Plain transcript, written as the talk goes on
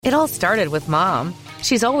It all started with Mom.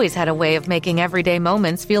 She's always had a way of making everyday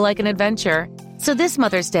moments feel like an adventure. So this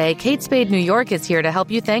Mother's Day, Kate Spade New York is here to help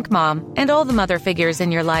you thank Mom and all the mother figures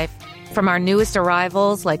in your life. From our newest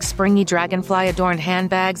arrivals, like springy dragonfly-adorned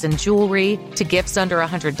handbags and jewelry, to gifts under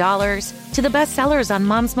 $100, to the best sellers on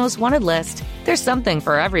Mom's Most Wanted list, there's something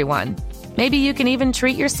for everyone. Maybe you can even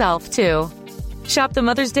treat yourself, too. Shop the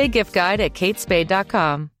Mother's Day gift guide at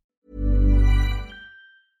katespade.com.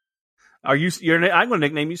 I'm going to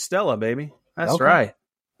nickname you Stella, baby. That's Okay. right.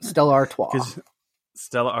 Stella Artois.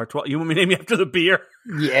 Stella Artois. You want me to name you after the beer?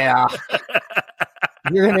 Yeah.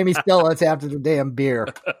 You're going to name me Stella. It's after the damn beer.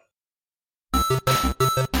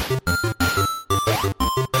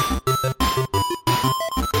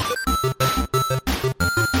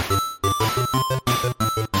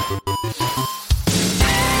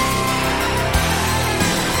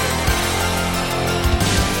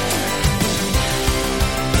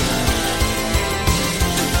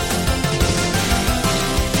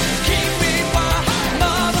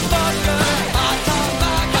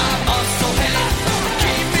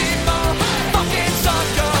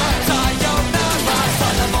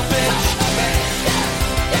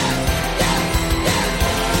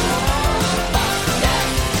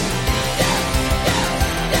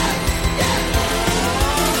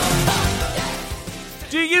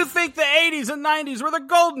 And 90s were the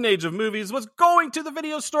golden age of movies. Was going to the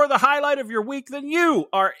video store the highlight of your week? Then you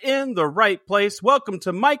are in the right place. Welcome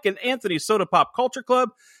to Mike and Anthony's Soda Pop Culture Club.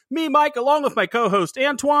 Me, Mike, along with my co-host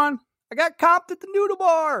Antoine. I got comped at the noodle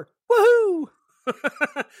bar. Woohoo!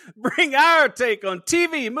 Bring our take on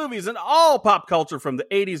TV, movies, and all pop culture from the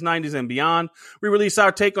 80s, 90s, and beyond. We release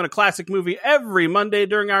our take on a classic movie every Monday.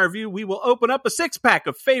 During our review, we will open up a six-pack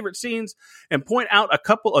of favorite scenes and point out a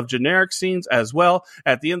couple of generic scenes as well.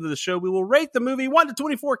 At the end of the show, we will rate the movie 1 to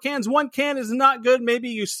 24 cans. 1 can is not good. Maybe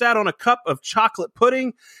you sat on a cup of chocolate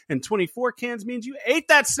pudding, and 24 cans means you ate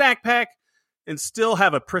that snack pack and still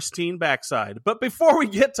have a pristine backside. But before we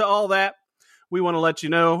get to all that, we want to let you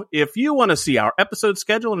know, if you want to see our episode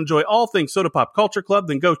schedule and enjoy all things Soda Pop Culture Club,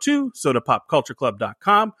 then go to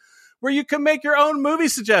sodapopcultureclub.com, where you can make your own movie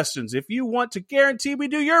suggestions. If you want to guarantee we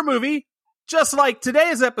do your movie, just like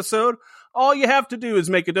today's episode, all you have to do is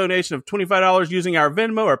make a donation of $25 using our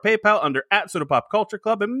Venmo or PayPal under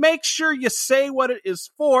 @SodaPopCultureClub, and make sure you say what it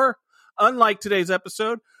is for. Unlike today's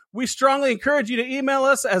episode, we strongly encourage you to email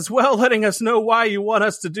us as well, letting us know why you want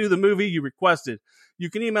us to do the movie you requested. You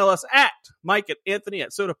can email us at Mike and Anthony at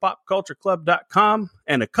sodapopcultureclub.com.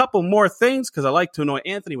 And a couple more things, because I like to annoy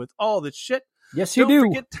Anthony with all this shit. Yes, you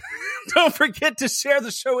do. Don't forget to share the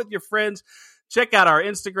show with your friends. Check out our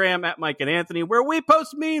Instagram at Mike and Anthony, where we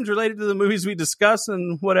post memes related to the movies we discuss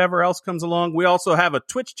and whatever else comes along. We also have a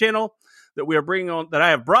Twitch channel that we are bringing on, that I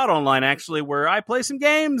have brought online, actually, where I play some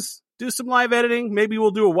games, do some live editing. Maybe we'll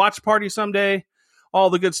do a watch party someday. All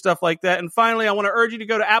the good stuff like that. And finally, I want to urge you to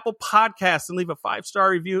go to Apple Podcasts and leave a 5-star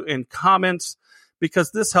review and comments,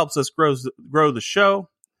 because this helps us grow the show.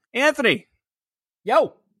 Anthony.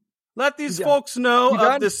 Yo. Let these folks know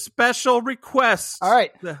of this special request. All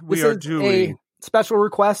right. We are doing a special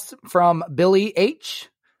request from Billy H.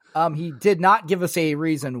 He did not give us a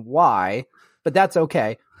reason why, but that's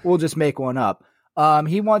okay. We'll just make one up.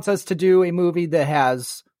 He wants us to do a movie that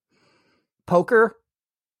has poker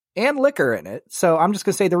and liquor in it. So I'm just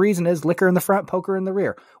going to say the reason is liquor in the front, poker in the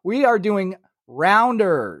rear. We are doing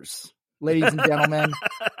Rounders, ladies and gentlemen.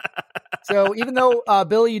 So even though,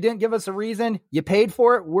 Billy, you didn't give us a reason, you paid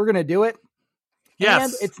for it, we're going to do it. Yes.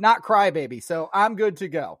 And it's not Crybaby, so I'm good to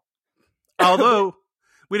go. Although,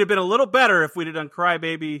 we'd have been a little better if we'd have done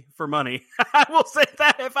Crybaby for money. I will say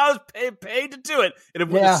that. If I was paid to do it,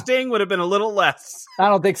 the sting would have been a little less. I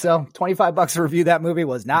don't think so. $25 to review that movie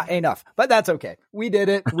was not enough, but that's okay. We did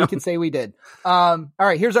it. We can say we did. All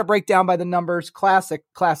right, here's our breakdown by the numbers. Classic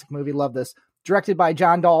movie. Love this. Directed by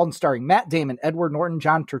John Dalton, starring Matt Damon, Edward Norton,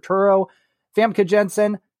 John Turturro, Famke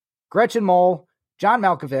Jensen, Gretchen Mol, John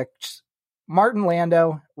Malkovich, Martin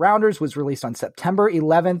Landau. Rounders was released on September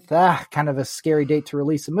 11th. Kind of a scary date to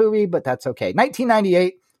release a movie, but that's okay.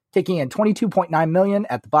 1998, taking in $22.9 million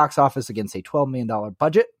at the box office against a $12 million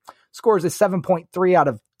budget. Scores is 7.3 out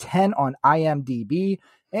of 10 on IMDb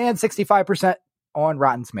and 65% on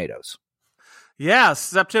Rotten Tomatoes. Yeah,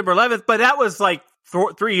 September 11th, but that was like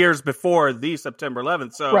 3 years before the September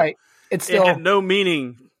 11th. So right. It had no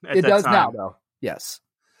meaning at that time. It does now, though. Yes.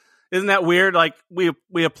 Isn't that weird? Like we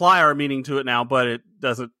apply our meaning to it now, but it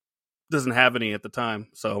doesn't have any at the time.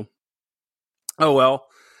 So, oh well,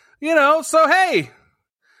 So hey,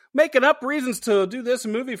 making up reasons to do this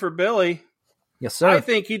movie for Billy. Yes, sir. I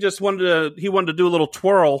think he just wanted to do a little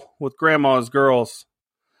twirl with Grandma's girls.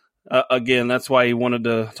 Again, that's why he wanted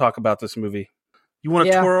to talk about this movie. You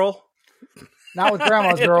want to twirl? Not with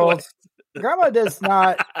Grandma's Girls. Grandma does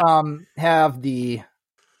not have the,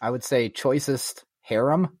 I would say, choicest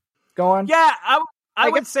harem going. Yeah, I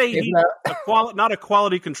would say he's not a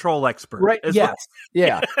quality control expert. Right? Yes.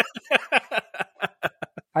 Yeah.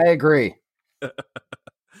 I agree.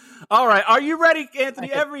 All right. Are you ready,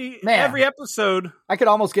 Anthony? Every episode. I could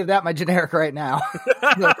almost give that my generic right now.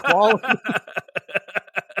 The quality.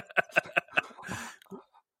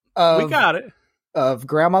 We got it. Of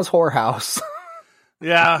Grandma's Whorehouse.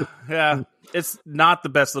 Yeah. It's not the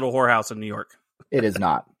best little whorehouse in New York. It is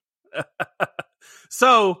not.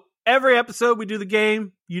 So every episode we do the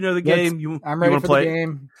game. You know the game. I'm ready for the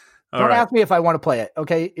game. Don't ask me if I want to play it.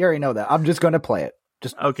 Okay, you already know that. I'm just going to play it.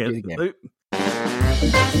 Just okay. Do the game.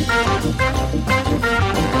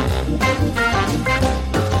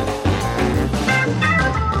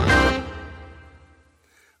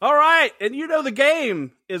 All right, and you know the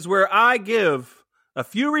game is where I give a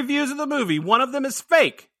few reviews of the movie. One of them is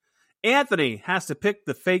fake. Anthony has to pick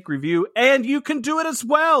the fake review, and you can do it as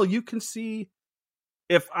well. You can see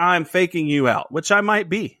if I'm faking you out, which I might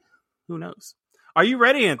be. Who knows? Are you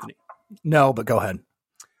ready, Anthony? No, but go ahead.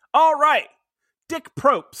 All right. Dick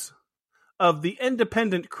Propes of The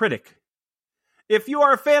Independent Critic. If you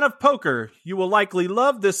are a fan of poker, you will likely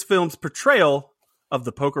love this film's portrayal of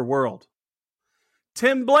the poker world.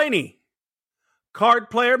 Tim Blaney, Card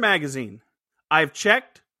Player Magazine. I've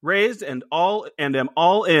checked, raised, and am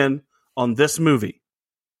all in on this movie.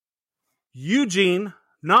 Eugene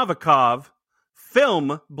Novikov,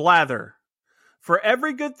 Film Blather. For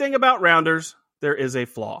every good thing about Rounders, there is a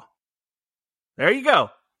flaw. There you go.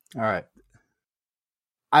 All right.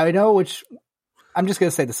 I know which. I'm just going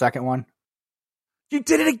to say the second one. You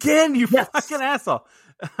did it again, you fucking asshole.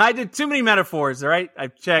 I did too many metaphors, all right? I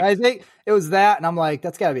checked. I think it was that, and I'm like,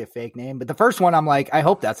 that's got to be a fake name. But the first one, I'm like, I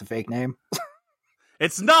hope that's a fake name.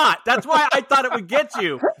 It's not. That's why I thought it would get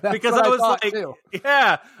you. Because I was like, too.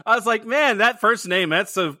 Yeah. I was like, man, that first name,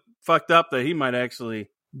 that's so fucked up that he might actually.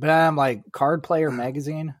 But I'm like, Card Player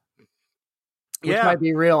Magazine? Which might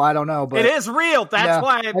be real. I don't know. But it is real. That's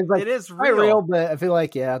why it is real. But I feel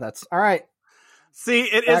like, that's all right. See,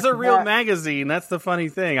 it is a real magazine. That's the funny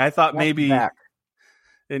thing. I thought maybe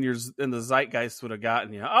in the zeitgeist would have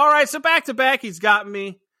gotten you. All right, so back to back, he's gotten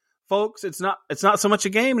me, folks. It's not so much a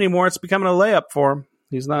game anymore. It's becoming a layup for him.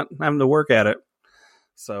 He's not having to work at it.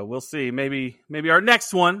 So we'll see. Maybe our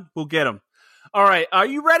next one will get him. All right, are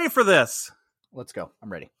you ready for this? Let's go.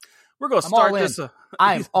 I'm ready. We're going to start this.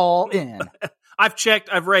 I'm all in. I've checked.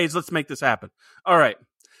 I've raised. Let's make this happen. All right.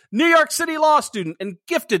 New York City law student and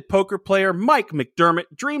gifted poker player Mike McDermott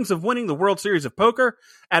dreams of winning the World Series of Poker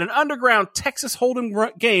at an underground Texas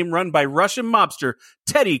Hold'em game run by Russian mobster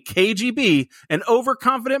Teddy KGB. And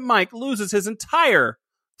overconfident Mike loses his entire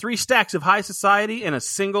 3 stacks of high society in a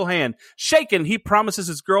single hand. Shaken, he promises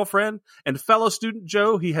his girlfriend and fellow student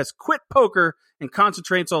Joe he has quit poker and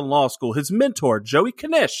concentrates on law school. His mentor, Joey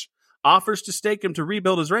Knish, offers to stake him to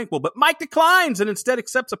rebuild his rank, but Mike declines and instead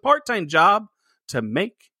accepts a part-time job to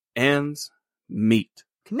make ends meet.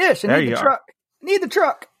 Knish, I need the truck. Need the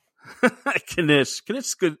truck. Knish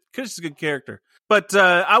is good. Knish is a good character. But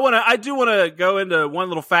I do want to go into one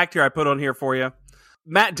little fact here I put on here for you.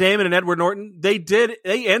 Matt Damon and Edward Norton, they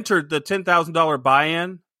entered the $10,000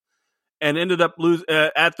 buy-in and ended up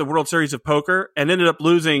at the World Series of Poker and ended up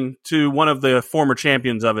losing to one of the former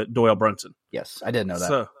champions of it, Doyle Brunson. Yes, I didn't know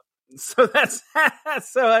that. So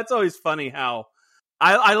that's always funny how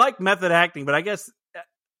I like method acting, but I guess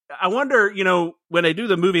I wonder, when they do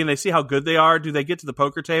the movie and they see how good they are, do they get to the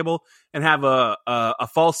poker table and have a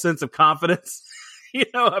false sense of confidence,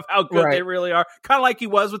 of how good they really are? Kind of like he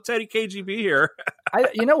was with Teddy KGB here.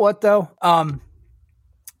 You know what, though? So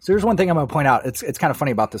here's one thing I'm going to point out. It's kind of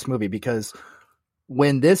funny about this movie because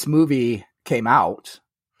when this movie came out,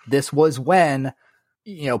 this was when,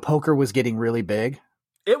 poker was getting really big.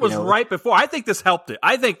 It was right before. I think this helped it.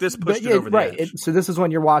 I think this pushed it over the edge. So this is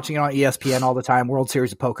when you're watching it on ESPN all the time, World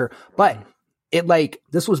Series of Poker. But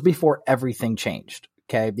this was before everything changed.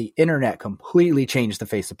 Okay. The internet completely changed the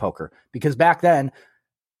face of poker because back then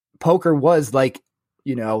poker was like,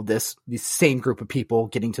 this same group of people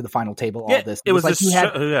getting to the final table, all this. It was like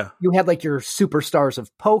you had like your superstars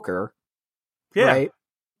of poker. Yeah. Right.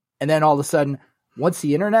 And then all of a sudden, once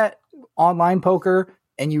the internet, online poker,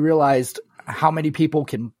 and you realized how many people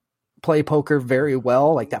can play poker very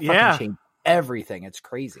well, like that fucking changed everything. It's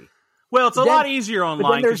crazy. Well, it's a lot easier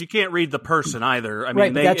online because you can't read the person either. I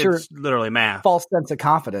mean, it's literally math. False sense of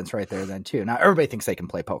confidence right there then too. Now everybody thinks they can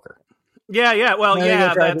play poker. Yeah. Well,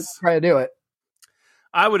 that's try to do it.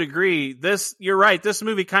 I would agree. You're right. This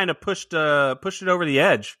movie kind of pushed it over the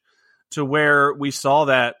edge to where we saw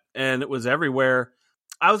that, and it was everywhere.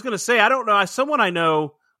 I was going to say, I don't know. Someone I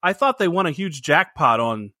know, I thought they won a huge jackpot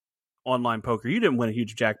on online poker. You didn't win a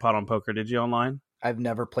huge jackpot on poker, did you? Online? I've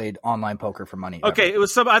never played online poker for money. Okay, ever. it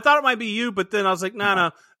was I thought it might be you, but then I was like,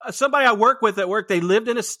 no. Somebody I work with at work, they lived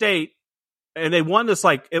in a state, and they won this.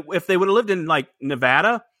 Like, if they would have lived in like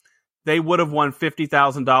Nevada, they would have won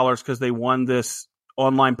 $50,000 because they won this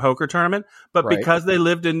online poker tournament. But because they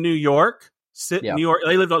lived in New York, New York,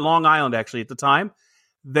 they lived on Long Island actually at the time.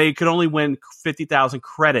 They could only win 50,000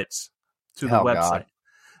 credits to the website. God.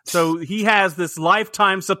 So he has this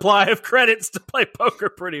lifetime supply of credits to play poker,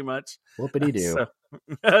 pretty much. Whoopity do.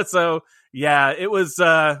 So yeah, it was.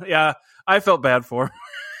 I felt bad for him.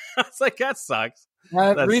 I was like, that sucks.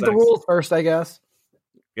 Read the rules first, I guess.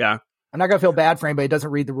 Yeah, I'm not gonna feel bad for anybody who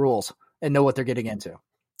doesn't read the rules and know what they're getting into.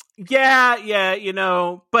 Yeah,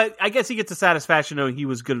 but I guess he gets the satisfaction knowing he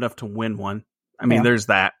was good enough to win one. I mean, there's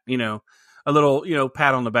that, a little,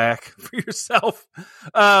 pat on the back for yourself.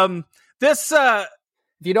 If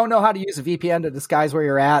you don't know how to use a VPN to disguise where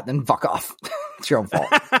you're at, then fuck off. It's your own fault.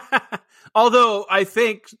 Although I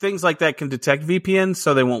think things like that can detect VPNs,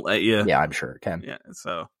 so they won't let you. Yeah, I'm sure it can. Yeah,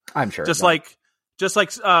 so I'm sure. Just like,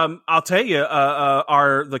 I'll tell you,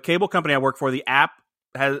 the cable company I work for, the app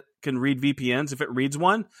can read VPNs. If it reads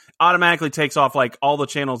one, automatically takes off like all the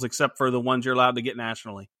channels except for the ones you're allowed to get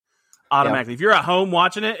nationally. Automatically, if you're at home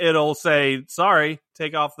watching it, it'll say, "Sorry,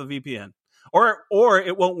 take off the VPN," or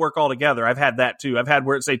it won't work altogether. I've had that too. I've had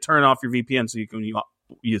where it say, "Turn off your VPN so you can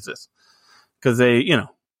use this," because they,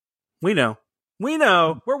 we know,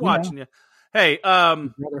 we're watching you. Hey,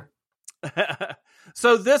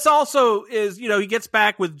 so this also is, he gets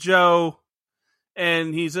back with Joe,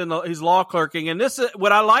 and he's law clerking, and this is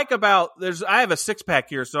what I like about. I have a 6-pack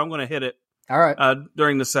here, so I'm going to hit it. All right,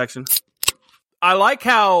 during this section, I like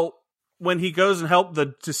how when he goes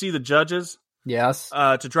and to see the judges, yes,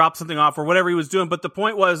 to drop something off or whatever he was doing. But the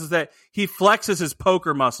point is that he flexes his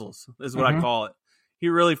poker muscles, is what I call it. He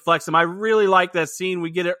really flexes them. I really like that scene.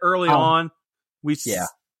 We get it early on.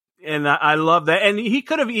 And I love that. And he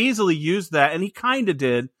could have easily used that, and he kind of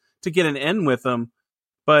did, to get an end with him.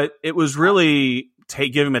 But it was really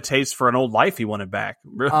give him a taste for an old life he wanted back.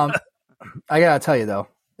 I gotta tell you though,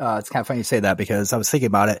 it's kind of funny you say that because I was thinking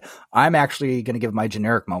about it. I'm actually going to give my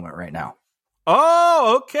generic moment right now.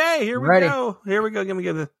 Oh, okay. Here we go. Here we go. Give me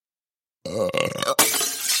the.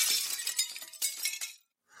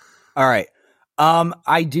 All right.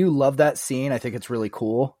 I do love that scene. I think it's really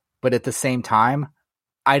cool, but at the same time,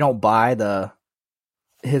 I don't buy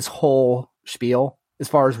his whole spiel as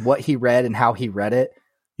far as what he read and how he read it.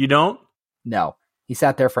 You don't? No. He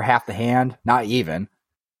sat there for half the hand, not even.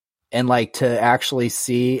 And like to actually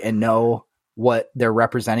see and know what they're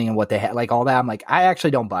representing and what they had, like all that. I'm like, I actually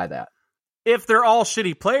don't buy that. If they're all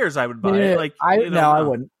shitty players, I would buy it. Like, I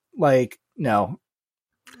wouldn't. Like, no.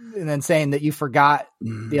 And then saying that you forgot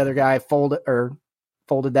the other guy folded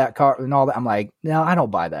that card and all that. I'm like, no, I don't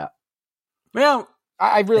buy that. Well,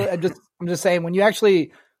 I'm just saying when you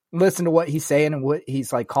actually listen to what he's saying and what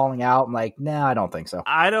he's like calling out, I'm like, no, I don't think so.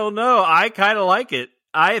 I don't know. I kind of like it.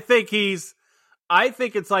 I think it's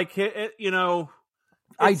like, I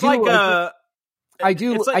do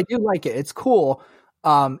like it. It's cool.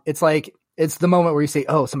 It's like, it's the moment where you say,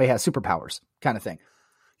 oh, somebody has superpowers kind of thing.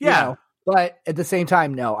 Yeah. But at the same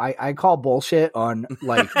time, no, I call bullshit on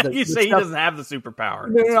like you say he doesn't have the superpower.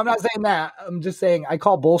 No, I'm not saying that. I'm just saying I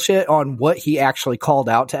call bullshit on what he actually called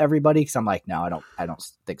out to everybody because I'm like, no, I don't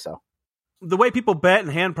think so. The way people bet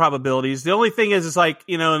and hand probabilities, the only thing is like,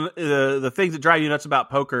 the things that drive you nuts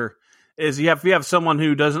about poker is if you have someone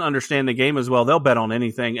who doesn't understand the game as well, they'll bet on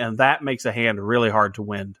anything, and that makes a hand really hard to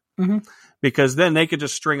win. Mm-hmm. Because then they could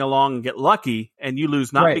just string along and get lucky, and you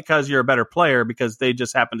lose not because you're a better player, because they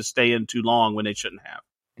just happen to stay in too long when they shouldn't have.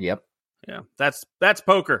 Yep. Yeah, that's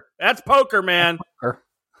poker. That's poker, man.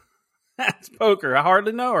 That's poker. I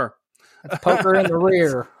hardly know her. That's poker in the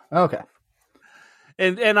rear. Okay.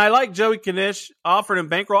 And I like Joey Knish offered him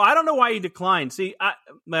bankroll. I don't know why he declined. See,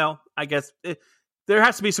 I guess there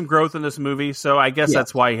has to be some growth in this movie, so I guess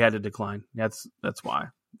that's why he had to decline. That's why.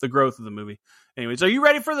 The growth of the movie. Anyways, are you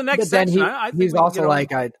ready for the next section? I think he's also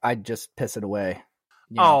like, I'd just piss it away.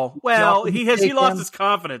 Oh, well, he lost his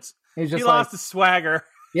confidence. He lost his swagger.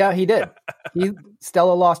 Yeah, he did.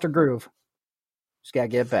 Stella lost her groove. Just got to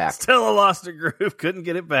get it back. Stella lost her groove. Couldn't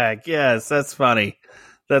get it back. Yes, that's funny.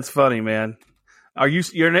 That's funny, man. I'm going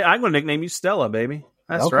to nickname you Stella, baby.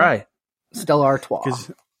 That's right. Stella Artois.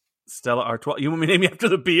 Stella Artois. You want me to name you after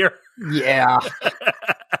the beer? Yeah.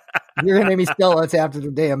 You're going to name me Stella. It's after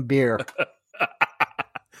the damn beer.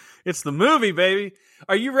 It's the movie, baby.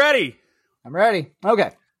 Are you ready? I'm ready.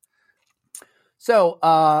 Okay. So,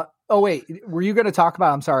 oh wait, were you going to talk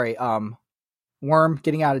about, I'm sorry, Worm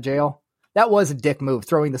getting out of jail? That was a dick move,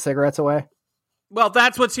 throwing the cigarettes away. Well,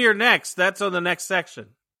 that's what's here next. That's on the next section.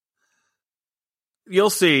 You'll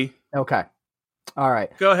see. Okay. All right.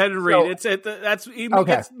 Go ahead and read. That's okay.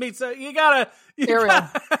 You gotta.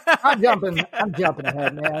 I'm jumping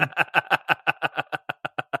ahead, man.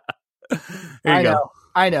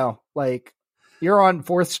 I know. Like, you're on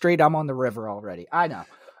 4th Street. I'm on the river already. I know.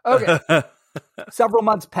 Okay. Several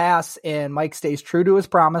months pass, and Mike stays true to his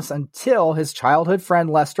promise until his childhood friend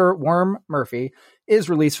Lester Worm Murphy is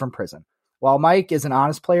released from prison. While Mike is an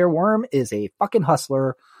honest player, Worm is a fucking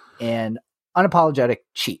hustler and unapologetic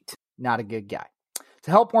cheat. Not a good guy.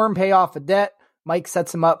 To help Worm pay off a debt, Mike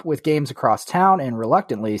sets him up with games across town and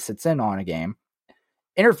reluctantly sits in on a game,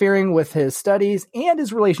 interfering with his studies and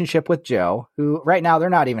his relationship with Joe, who right now they're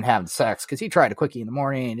not even having sex because he tried a quickie in the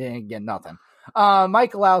morning and didn't get nothing.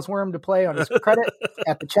 Mike allows Worm to play on his credit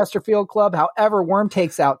at the Chesterfield Club. However, Worm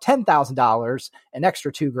takes out $10,000, an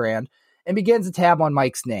extra $2,000, and begins a tab on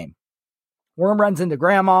Mike's name. Worm runs into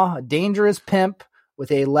Grandma, a dangerous pimp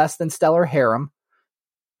with a less than stellar harem,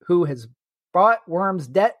 who has brought Worm's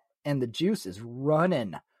debt, and the juice is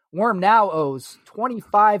running. Worm now owes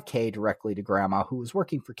 $25,000 directly to Grandma, who is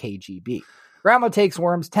working for KGB. Grandma takes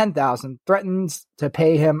Worm's $10,000, threatening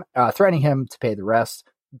him to pay the rest,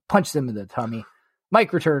 punches him in the tummy.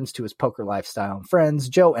 Mike returns to his poker lifestyle and friends.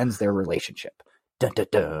 Joe ends their relationship. Dun, dun,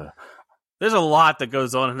 dun. There's a lot that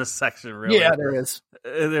goes on in this section, really. Yeah, there is.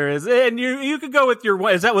 There is. And you could go with your,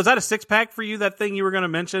 was that a 6-pack for you, that thing you were going to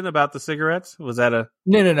mention about the cigarettes? Was that a...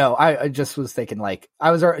 No. I just was thinking, like, I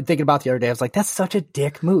was thinking about the other day. I was like, that's such a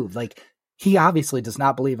dick move. Like, he obviously does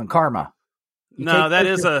not believe in karma. No, that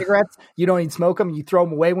is a... cigarettes, you don't even smoke them. You throw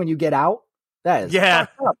them away when you get out. That is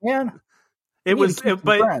fucked up, man. It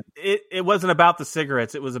wasn't about the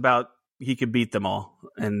cigarettes. It was about he could beat them all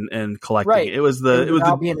and collecting. Right. It was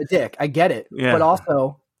being a dick. I get it. Yeah. But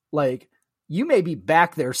also, like, you may be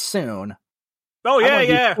back there soon. Oh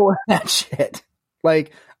yeah. That shit.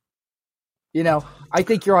 Like, I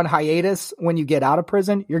think you're on hiatus when you get out of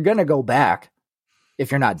prison. You're gonna go back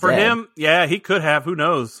if you're not for dead. him. Yeah, he could have. Who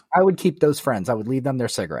knows? I would keep those friends. I would leave them their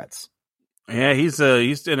cigarettes. Yeah, he's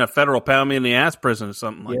in a federal pound me in the ass prison or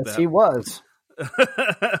something like that. Yes, he was.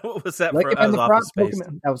 What was that? Lick him in the front,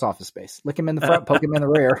 that was Office Space. Lick him in the front, poke him in the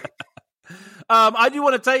rear. I do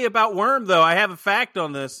want to tell you about Worm, though. I have a fact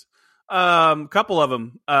on this. Couple of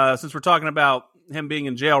them, since we're talking about him being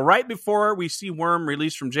in jail. Right before we see Worm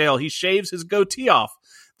released from jail, he shaves his goatee off.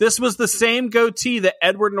 This was the same goatee that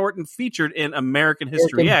Edward Norton featured in American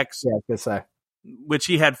History X. Yeah, I was gonna say. Which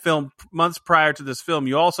he had filmed months prior to this film.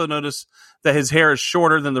 You also notice that his hair is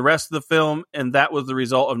shorter than the rest of the film, and that was the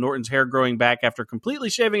result of Norton's hair growing back after completely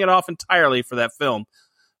shaving it off entirely for that film.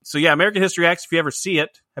 So yeah, American History X, if you ever see it.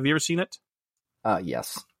 Have you ever seen it?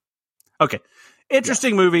 Yes. Okay.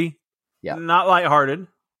 Interesting movie. Yeah. Not lighthearted.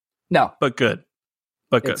 No. But good.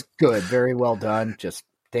 It's good. Very well done. Just,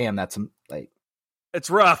 damn, that's like... It's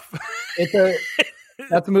rough.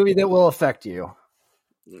 That's a movie that will affect you.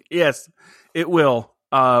 Yes, it will.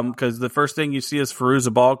 Because the first thing you see is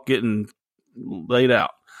Fairuza Balk getting laid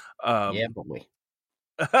out. Yeah, boy.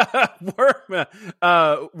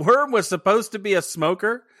 Worm was supposed to be a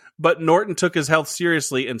smoker, but Norton took his health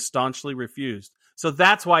seriously and staunchly refused. So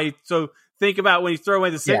that's why. So think about when you throw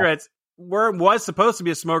away the cigarettes. Yeah. Worm was supposed to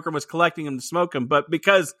be a smoker and was collecting them to smoke them, but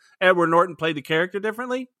because Edward Norton played the character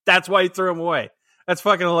differently, that's why he threw them away. That's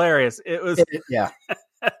fucking hilarious. It was. Yeah.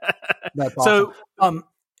 That's awesome. So,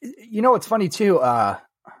 it's funny too.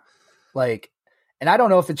 Like, and I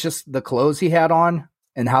don't know if it's just the clothes he had on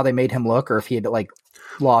and how they made him look, or if he had like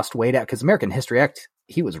lost weight at, because American History X,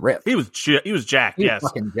 he was ripped. He was jacked. He was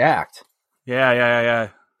fucking jacked. Yeah.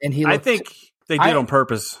 And I think they did on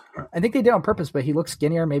purpose. I think they did on purpose, but he looked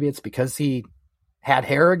skinnier. Maybe it's because he had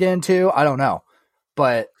hair again too. I don't know,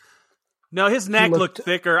 but. No, his neck looked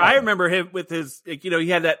thicker. I remember him with his, he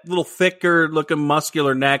had that little thicker looking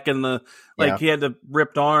muscular neck and he had the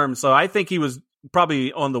ripped arms. So I think he was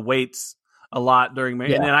probably on the weights a lot during,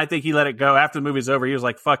 and then I think he let it go after the movie's over. He was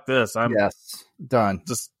like, fuck this. I'm done.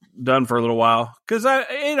 Just done for a little while. Cause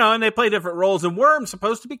and they play different roles, and Worm's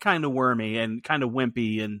supposed to be kind of wormy and kind of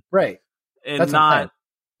wimpy and right. And that's not,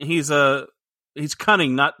 he's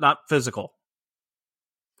cunning, not physical.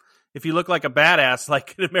 If you look like a badass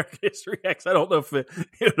like in American History X, I don't know if it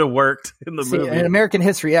would have worked in the movie. In American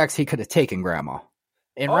History X, he could have taken Grandma.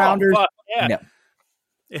 In Rounders, no.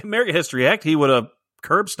 In American History X, he would have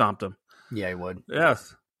curb stomped him. Yeah, he would.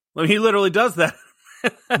 Yes. I mean, he literally does that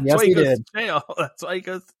That's Yes, why he goes did. to jail. That's why he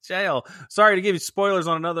goes to jail. Sorry to give you spoilers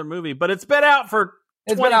on another movie, but it's been out for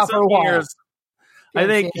It's been out for a 20-some while. years. I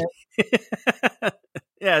think.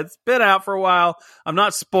 Yeah, it's been out for a while. I'm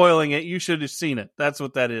not spoiling it. You should have seen it. That's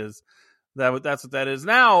what that is. That's what that is.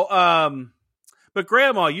 Now, but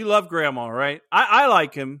Grandma, you love Grandma, right? I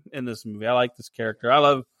like him in this movie. I like this character. I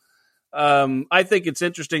love. I think it's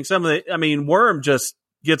interesting. Worm just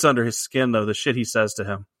gets under his skin though. The shit he says to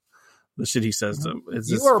him. The shit he says to him. It's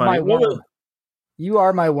You just are funny. my worm. You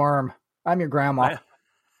are my worm. I'm your grandma.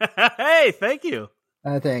 Hey, thank you.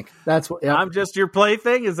 I think that's what. Yep. I'm just your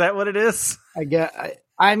plaything. Is that what it is?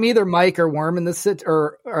 I'm either Mike or Worm in this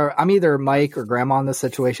or I'm either Mike or Grandma in this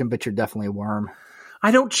situation, but you're definitely a Worm.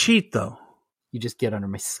 I don't cheat though. You just get under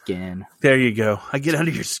my skin. There you go. I get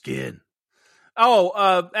under your skin.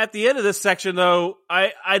 Oh, at the end of this section though,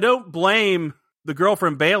 I don't blame the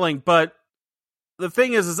girlfriend bailing, but the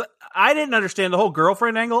thing is I didn't understand the whole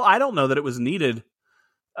girlfriend angle. I don't know that it was needed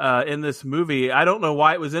in this movie. I don't know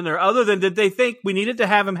why it was in there, other than did they think we needed to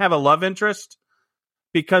have him have a love interest?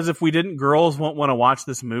 Because if we didn't, girls won't want to watch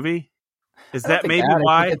this movie. Is that maybe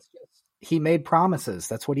why? He made promises.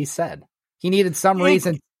 That's what he said. He needed some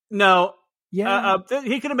reason. No. Yeah.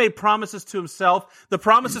 He could have made promises to himself. The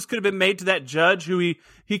promises could have been made to that judge who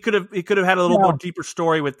he could have had a little more deeper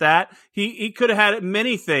story with that. He could have had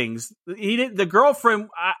many things. He didn't. The girlfriend,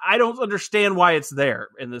 I don't understand why it's there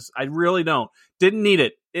in this. I really don't. Didn't need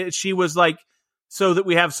it. She was like, so that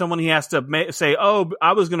we have someone he has to say, oh,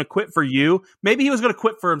 I was going to quit for you. Maybe he was going to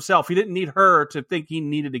quit for himself. He didn't need her to think he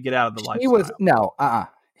needed to get out of the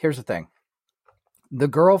lifestyle. Here's the thing. The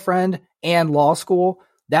girlfriend and law school,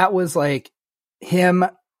 that was like him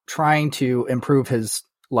trying to improve his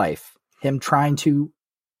life. Him trying to,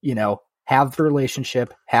 have the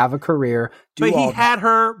relationship, have a career. But he had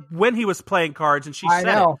her when he was playing cards and she said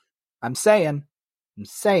it. I'm saying,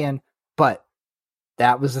 but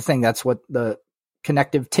that was the thing. That's what the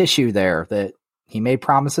connective tissue there, that he made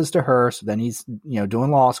promises to her. So then he's,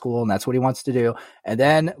 doing law school and that's what he wants to do. And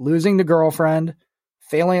then losing the girlfriend,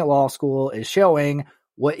 failing at law school is showing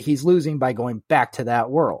what he's losing by going back to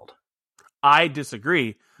that world. I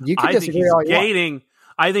disagree. You can disagree all you want.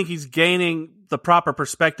 I think he's gaining the proper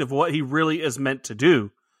perspective of what he really is meant to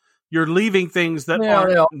do. You're leaving things that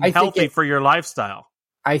aren't healthy for your lifestyle.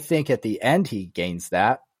 I think at the end he gains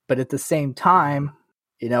that, but at the same time,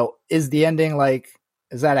 is the ending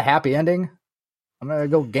is that a happy ending? I'm going to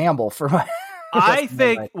go gamble for my... I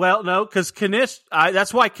think, no, because Kanish,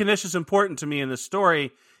 that's why Kanish is important to me in this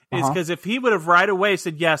story, is because if he would have right away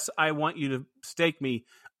said, yes, I want you to stake me,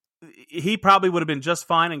 he probably would have been just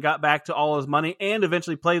fine and got back to all his money and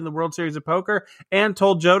eventually played in the World Series of Poker and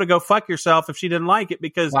told Joe to go fuck yourself if she didn't like it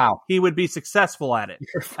because he would be successful at it.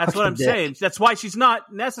 That's what I'm saying. That's why she's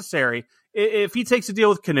not necessary. If he takes a deal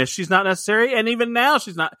with Kanish, she's not necessary. And even now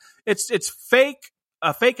she's not. It's fake.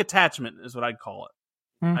 A fake attachment is what I'd call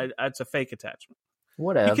it. It's a fake attachment.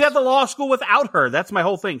 Whatever. You could have the law school without her. That's my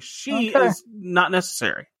whole thing. She is not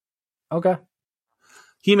necessary. Okay.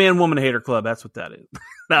 He-Man Woman Hater Club. That's what that is.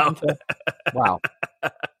 No. Okay. Wow.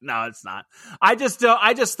 No, it's not. I just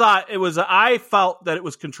thought it was. I felt that it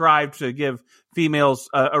was contrived to give females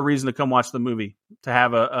a reason to come watch the movie, to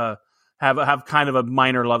have have kind of a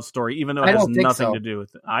minor love story, even though it has nothing to do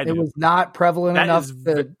with it. It was not prevalent enough.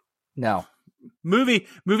 No. Movie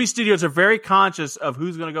studios are very conscious of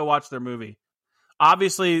who's going to go watch their movie.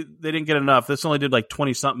 Obviously, they didn't get enough. This only did like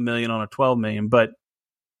 20-something million on a 12 million, but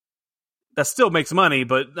that still makes money.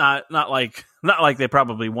 But not like they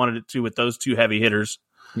probably wanted it to with those two heavy hitters.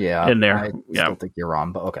 Yeah, in there. I still think you're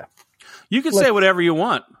wrong, but okay. You can say whatever you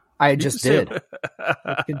want. I just did.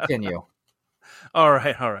 Let's continue. All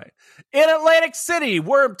right. In Atlantic City,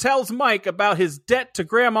 Worm tells Mike about his debt to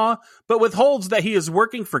Grandma, but withholds that he is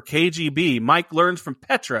working for KGB. Mike learns from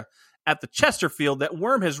Petra at the Chesterfield that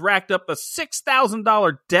Worm has racked up a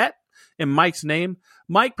 $6,000 debt in Mike's name.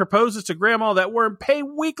 Mike proposes to Grandma that Worm pay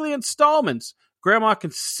weekly installments. Grandma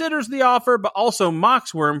considers the offer, but also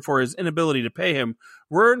mocks Worm for his inability to pay him.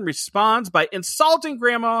 Worm responds by insulting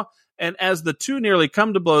Grandma, and as the two nearly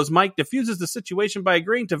come to blows, Mike diffuses the situation by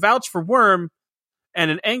agreeing to vouch for Worm, and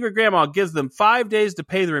an angry Grandma gives them 5 days to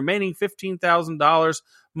pay the remaining $15,000.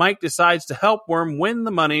 Mike decides to help Worm win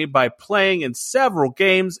the money by playing in several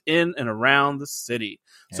games in and around the city.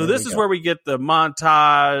 So this is where we get the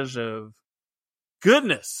montage of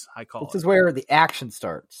goodness, I call it. This is where the action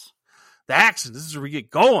starts. The action. This is where we get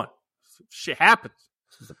going. Shit happens.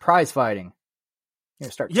 This is the prize fighting. You're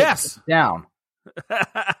gonna start taking down.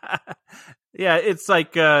 Yeah, it's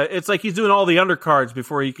like he's doing all the undercards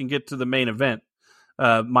before he can get to the main event.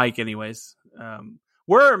 Mike, anyways.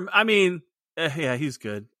 Worm, I mean, Yeah, he's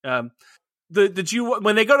good. Did you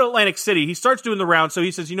when they go to Atlantic City? He starts doing the round, so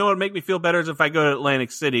he says, "You know what would make me feel better is if I go to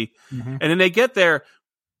Atlantic City." Mm-hmm. And then they get there.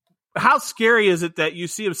 How scary is it that you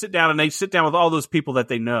see them sit down and they sit down with all those people that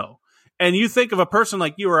they know? And you think of a person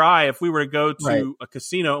like you or I, if we were to go to a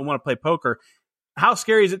casino and want to play poker, how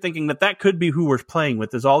scary is it thinking that could be who we're playing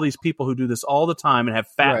with? Is all these people who do this all the time and have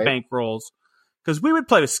fat bankrolls? Because we would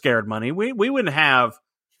play with scared money. We wouldn't have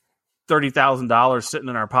 $30,000 sitting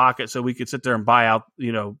in our pocket so we could sit there and buy out,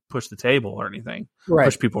 push the table or anything,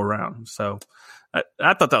 push people around. So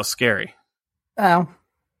I thought that was scary. Well,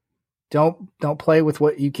 don't play with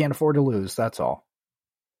what you can't afford to lose. That's all.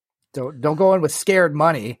 Don't go in with scared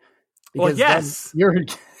money. Because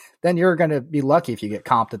then you're going to be lucky if you get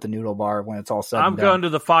comped at the noodle bar when it's all said and done. I'm going to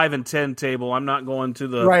the 5 and 10 table. I'm not going to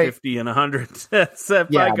the 50 and 100. If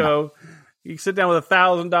I go, you sit down with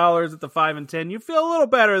 $1,000 at the 5 and 10. You feel a little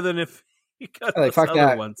better than if you got those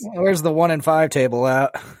other ones. Where's the 1 and 5 table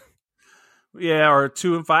at? Yeah, or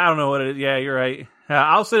 2 and 5. I don't know what it is. Yeah, you're right.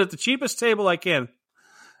 I'll sit at the cheapest table I can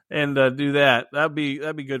and do that. That'd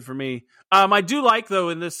be good for me. I do like though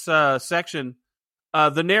in this section.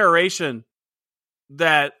 The narration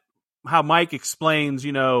that how Mike explains,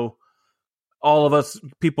 all of us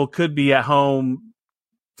people could be at home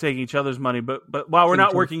taking each other's money, but while we're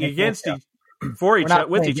not working against each other, we're not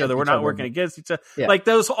working against each other. Yeah. Like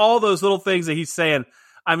all those little things that he's saying.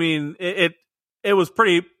 I mean, it was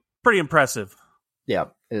pretty impressive. Yeah,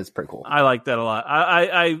 it is pretty cool. I like that a lot.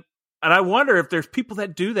 I wonder if there's people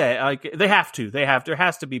that do that. Like they have to. There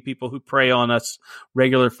has to be people who prey on us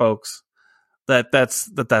regular folks. That's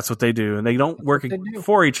what they do, and they don't work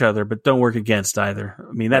for each other, but don't work against either.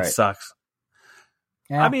 I mean, that sucks.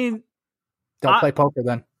 Yeah. I mean, don't play poker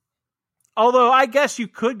then. Although I guess you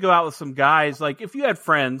could go out with some guys, like if you had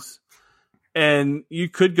friends, and you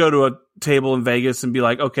could go to a table in Vegas and be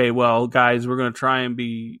like, okay, well, guys, we're going to try and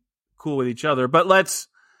be cool with each other, but let's,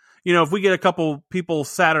 if we get a couple people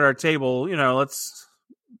sat at our table, let's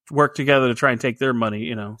work together to try and take their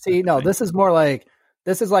money. See, no, this is more like.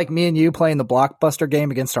 This is like me and you playing the Blockbuster game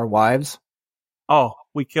against our wives. Oh,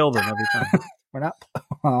 we kill them every time. We're not.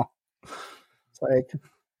 Well, it's like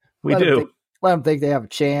we do. Let them think they have a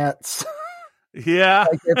chance. Yeah,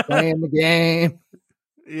 like they're playing the game.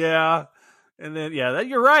 Yeah, and then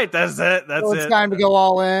you're right. That's it. It's time to go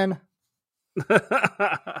all in.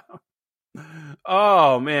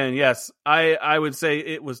 Oh man, yes, I would say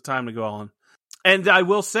it was time to go all in, and I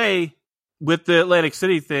will say with the Atlantic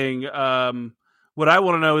City thing. What I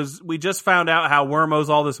want to know is we just found out how Worm owes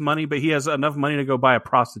all this money, but he has enough money to go buy a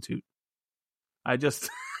prostitute. I just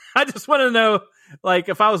want to know, like,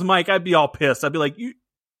 if I was Mike, I'd be all pissed. I'd be like,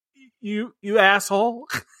 you asshole,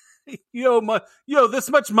 you owe this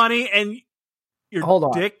much money, and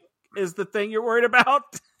your dick is the thing you're worried about.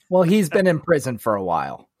 Well, he's been in prison for a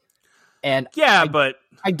while, and but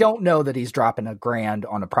I don't know that he's dropping $1,000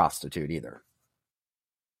 on a prostitute either.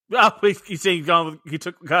 Oh, you saying he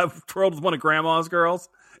got twirled with one of grandma's girls?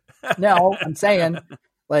 No, I'm saying,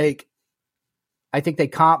 like, I think they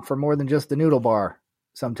comp for more than just the noodle bar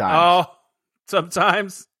sometimes. Oh,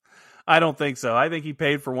 sometimes? I don't think so. I think he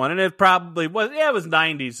paid for one, and it probably was. Yeah, it was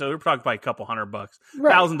 $90, so we're talking about a couple $100.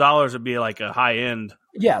 $1,000 would be like a high end.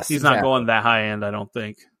 Yes, he's not going that high end. I don't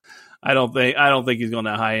think. I don't think he's going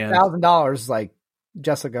that high end. $1,000 is like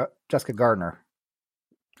Jessica Gardner.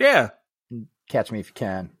 Yeah, Catch Me If You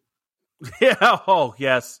Can. Yeah. Oh,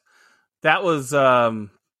 yes. That was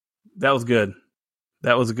good.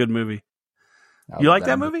 That was a good movie. You like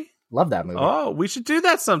that movie? Love that movie. Oh, we should do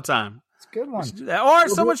that sometime. It's a good one. Do that. Or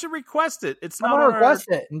someone should request it. It's not on request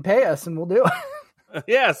it and pay us, and we'll do it.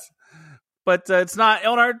 Yes, but it's not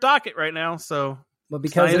on our docket right now. So, but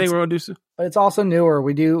because anything we're gonna do. So. But it's also newer.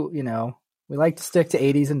 We do, we like to stick to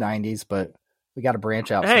 80s and 90s, but. We got to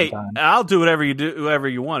branch out. Hey, sometime. I'll do whatever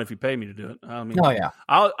you want if you pay me to do it. I mean,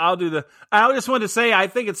 I'll do the. I just wanted to say I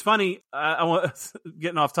think it's funny. I want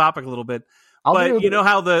getting off topic a little bit, but you know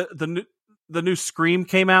how the new Scream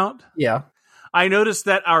came out? Yeah, I noticed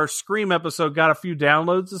that our Scream episode got a few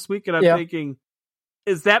downloads this week, and I'm thinking,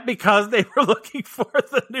 is that because they were looking for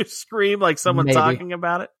the new Scream, like someone talking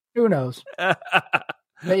about it? Who knows? But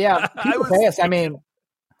yeah, people pay us. I mean,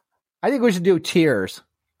 I think we should do tiers.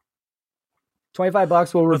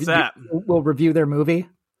 $25 we'll review their movie.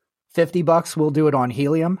 $50 we'll do it on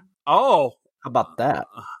Helium. Oh, how about that?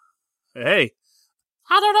 Hey,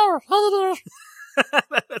 I don't know.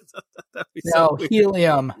 No,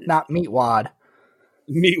 Helium, not Meatwad.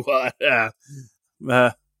 Meatwad.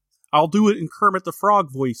 I'll do it in Kermit the Frog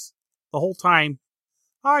voice the whole time.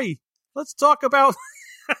 Hi, let's talk about.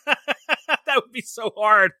 That would be so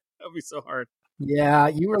hard. That would be so hard. Yeah,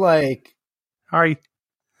 you were like Hi.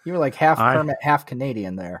 You were like half Hi. Kermit, half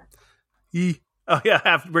Canadian there. Oh yeah,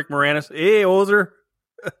 half Rick Moranis. Hey, Ozer.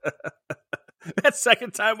 That's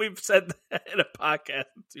second time we've said that in a podcast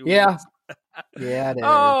in 2 weeks. Yeah, it is.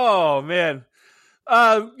 Oh man.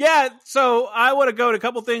 Yeah, so I want to go to a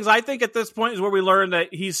couple things. I think at this point is where we learn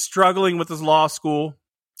that he's struggling with his law school,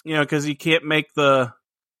 because he can't make the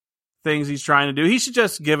things he's trying to do. He should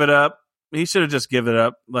just give it up. He should have just given it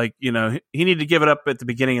up. Like, he needed to give it up at the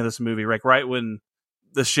beginning of this movie, like right when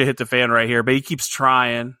the shit hit the fan right here. But he keeps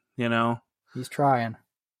trying, He's trying.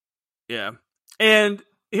 Yeah. And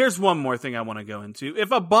here's one more thing I want to go into.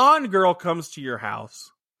 If a Bond girl comes to your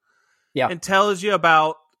house and tells you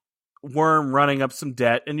about Worm running up some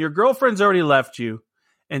debt, and your girlfriend's already left you,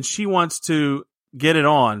 and she wants to get it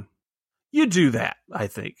on, you do that, I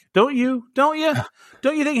think. Don't you? Don't you?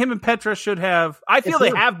 Don't you think him and Petra should have? I feel they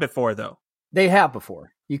have before, though. They have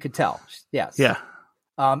before. You could tell. Yes. Yeah.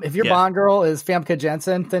 If your Bond girl is Famke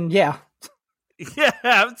Jensen, then yeah. Yeah,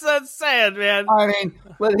 I'm so sad, man. I mean,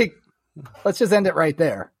 let's just end it right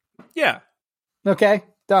there. Yeah. Okay,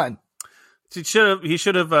 done. He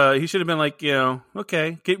should have been like,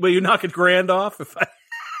 okay, will you knock $1,000 off if I?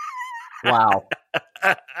 Wow.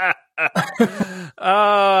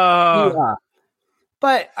 Yeah.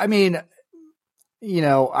 But I mean,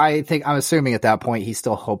 I'm assuming at that point he's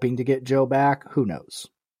still hoping to get Joe back. Who knows?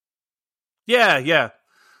 Yeah,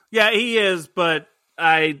 he is. But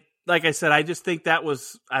like I said, I just think I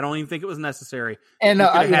don't even think it was necessary. And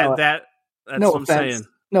had that. That's no what I'm offense. saying.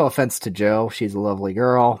 No offense to Joe. She's a lovely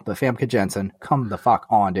girl, but Famke Jensen, come the fuck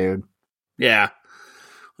on, dude. Yeah.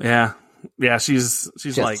 She's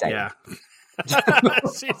like, saying. yeah.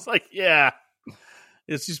 She's like, yeah.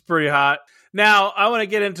 She's pretty hot. Now, I want to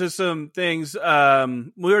get into some things. We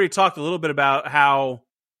already talked a little bit about how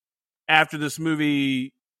after this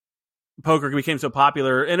movie, poker became so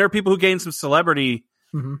popular, and there are people who gained some celebrity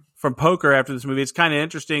from poker after this movie. It's kind of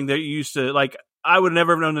interesting that you used to, like, I would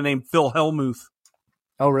never have known the name Phil Hellmuth.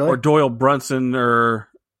 Oh, really? Or Doyle Brunson, or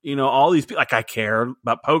all these people. Like, I care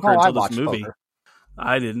about poker until this movie. Poker.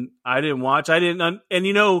 I didn't watch.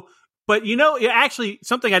 But actually,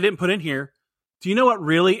 something I didn't put in here. Do you know what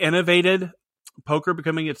really innovated poker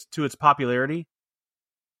becoming its popularity?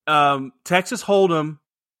 Texas Hold'em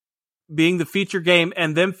being the feature game,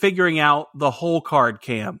 and them figuring out the whole card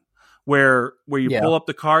cam, where you pull up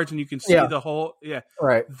the cards and you can see the whole. Yeah,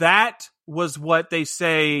 right. That was what they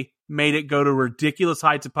say made it go to ridiculous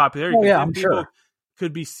heights of popularity. Oh, yeah, I'm sure.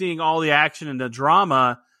 Could be seeing all the action and the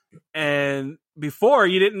drama, and before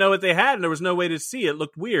you didn't know what they had, and there was no way to see it. It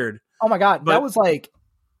looked weird. Oh my god, that was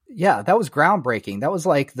that was groundbreaking. That was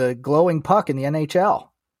like the glowing puck in the NHL.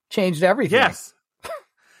 Changed everything. Yes.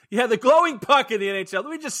 Yeah, the glowing puck in the NHL.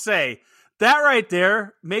 Let me just say, that right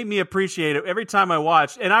there made me appreciate it every time I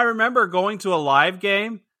watched. And I remember going to a live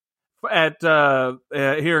game at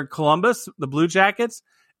here in Columbus, the Blue Jackets,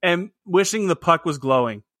 and wishing the puck was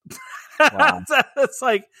glowing. Wow. It's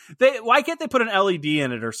like, why can't they put an LED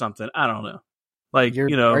in it or something? I don't know. Like, are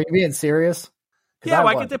you being serious? Yeah,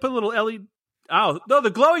 why can't they put a little LED? Oh, no, the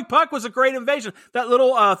glowing puck was a great invasion. That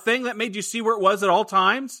little thing that made you see where it was at all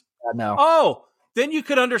times. No. Oh, then you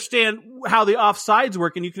could understand how the offsides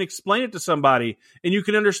work, and you can explain it to somebody, and you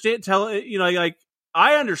can understand, like,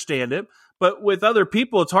 I understand it, but with other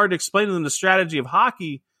people, it's hard to explain to them the strategy of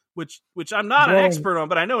hockey, which I'm not an expert on,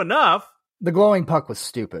 but I know enough. The glowing puck was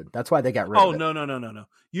stupid. That's why they got rid of it. Oh, no.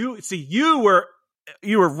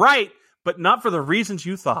 You were right, but not for the reasons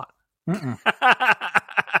you thought. The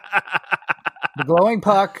glowing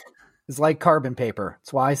puck is like carbon paper.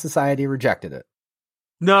 That's why society rejected it.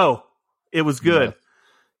 No, it was good. No,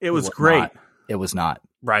 it was great. Not. It was not.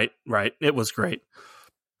 Right. It was great.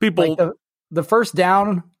 People, like the first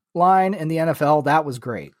down line in the NFL, that was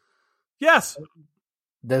great. Yes.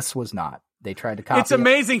 This was not. They tried to copy. It's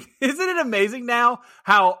amazing. Isn't it amazing now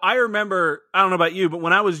how I remember, I don't know about you, but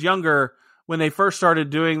when I was younger, when they first started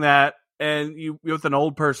doing that, and you're with an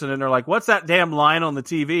old person and they're like, what's that damn line on the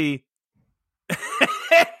TV?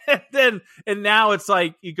 and now it's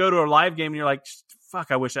like you go to a live game and you're like, fuck,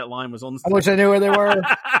 I wish that line was on the I wish I knew where they were.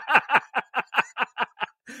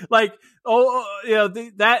 Like,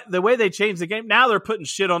 the way they changed the game, now they're putting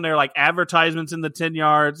shit on there, like advertisements in the 10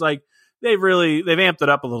 yards. Like, they've amped it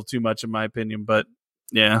up a little too much, in my opinion, but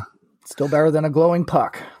yeah. Still better than a glowing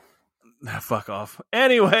puck. Fuck off.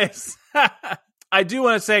 Anyways, I do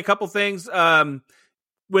want to say a couple things.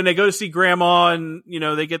 When they go to see Grandma and,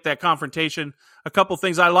 they get that confrontation, a couple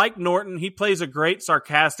things. I like Norton. He plays a great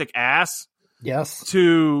sarcastic ass. Yes.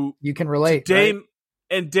 You can relate. Dame, right?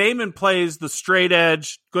 And Damon plays the straight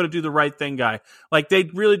edge, going to do the right thing guy. Like, they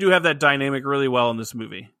really do have that dynamic really well in this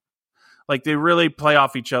movie. Like they really play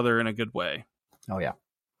off each other in a good way. Oh yeah,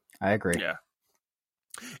 I agree. Yeah.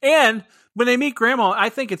 And when they meet Grandma, I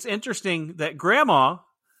think it's interesting that Grandma,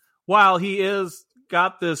 while he is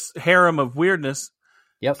got this harem of weirdness,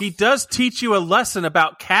 he does teach you a lesson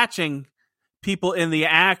about catching people in the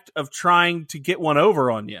act of trying to get one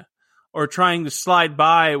over on you or trying to slide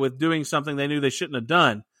by with doing something they knew they shouldn't have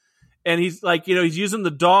done. And he's like, he's using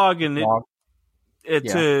the dog and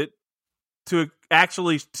to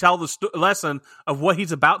actually tell the lesson of what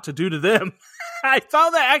he's about to do to them. I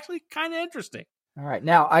found that actually kind of interesting. All right.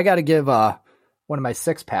 Now I got to give one of my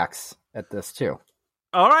 6-packs at this too.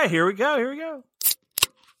 All right, here we go.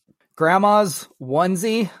 Grandma's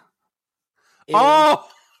onesie. Oh,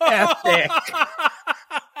 epic.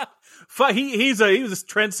 He was a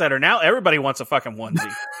trendsetter. Now everybody wants a fucking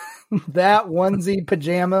onesie. That onesie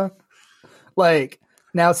pajama. Like,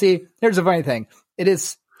 now see, here's the funny thing. It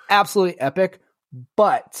is absolutely epic,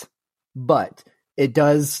 but it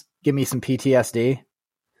does give me some PTSD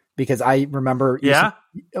because I remember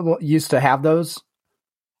used to have those,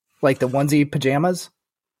 like the onesie pajamas.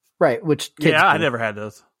 Right, which kids I never had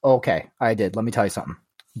those. Okay, I did. Let me tell you something.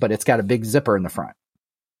 But it's got a big zipper in the front.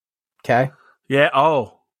 Okay? Yeah,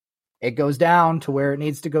 It goes down to where it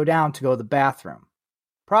needs to go down to go to the bathroom.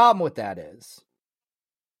 Problem with that is...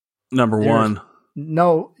 Number one.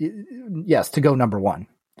 No, yes, to go number one.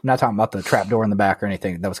 I'm not talking about the trap door in the back or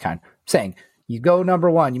anything. That was kind of saying, you go number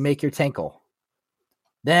one, you make your tinkle.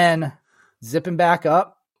 Then, zipping back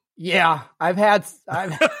up. Yeah, I've had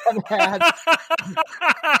some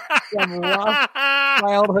rough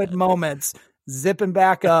childhood moments zipping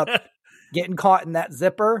back up, getting caught in that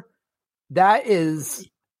zipper. That is,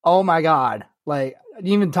 oh my God. Like,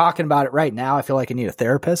 even talking about it right now, I feel like I need a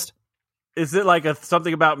therapist. Is it like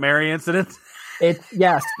something about Mary incident?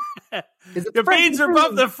 Yes. The beans are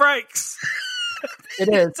above the franks. It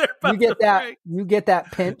is. You get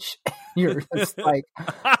that pinch. You're just like,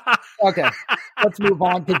 okay, let's move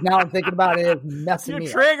on because now I'm thinking about it. It's messing me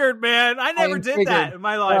up. You're triggered, man. I never did that in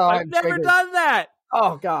my life. Oh, I've never done that.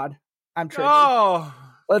 Oh God, I'm triggered. Oh,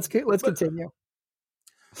 let's continue.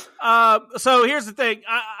 So here's the thing.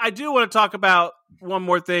 I do want to talk about one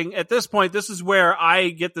more thing. At this point, this is where I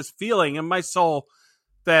get this feeling in my soul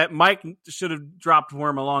that Mike should have dropped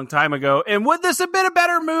Worm a long time ago. And would this have been a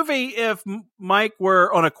better movie if Mike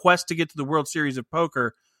were on a quest to get to the World Series of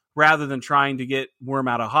Poker rather than trying to get Worm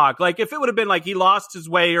out of Hog? Like if it would have been like he lost his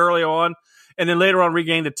way early on and then later on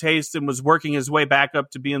regained the taste and was working his way back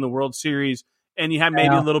up to be in the World Series, and you had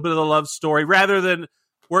maybe a little bit of the love story rather than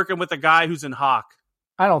working with a guy who's in Hawk.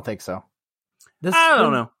 I don't think so. I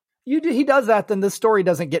don't know. He does that, then the story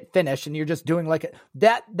doesn't get finished, and you're just doing like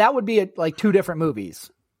that would be like two different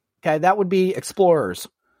movies. Okay, that would be Explorers.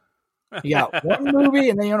 You got one movie,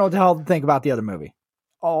 and then you don't know what the hell to think about the other movie.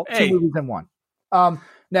 Two movies in one.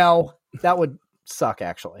 Now that would suck,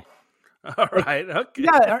 actually. All right, okay.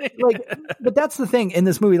 Yeah, but that's the thing in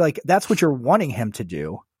this movie. Like, that's what you're wanting him to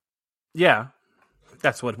do. Yeah,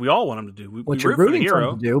 that's what we all want him to do. What you're rooting for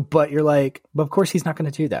him to do, but you're like, but of course he's not going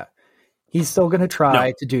to do that. He's still going to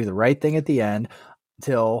try to do the right thing at the end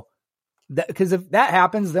till that, because if that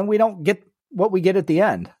happens, then we don't get what we get at the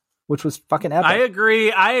end, which was fucking epic. I agree.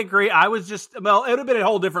 I was just, it would have been a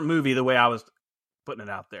whole different movie the way I was putting it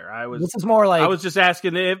out there. This is more like, I was just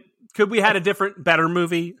asking could we had a different, better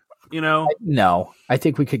movie, No, I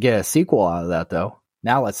think we could get a sequel out of that though.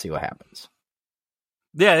 Now let's see what happens.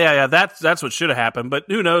 Yeah. That's what should have happened, but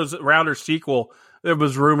who knows? Rounder sequel, it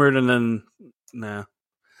was rumored and then, nah.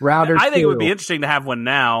 Rounder I think 2. it would be interesting to have one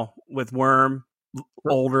now with Worm,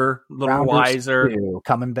 older, a little Rounders wiser, 2,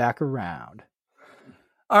 coming back around.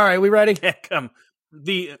 All right, we ready? Yeah,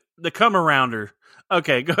 the come arounder.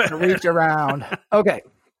 Okay, go ahead. Reach around. Okay,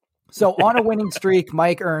 so on a winning streak,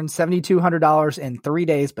 Mike earned $7,200 in 3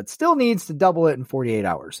 days, but still needs to double it in 48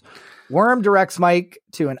 hours. Worm directs Mike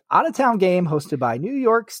to an out-of-town game hosted by New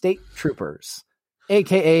York State Troopers,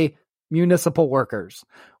 aka municipal workers,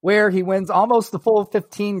 where he wins almost the full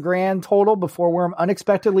 15 grand total before Worm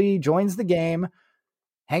unexpectedly joins the game,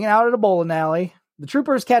 hanging out at a bowling alley. The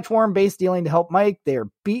troopers catch Worm base dealing to help Mike. They are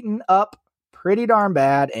beaten up pretty darn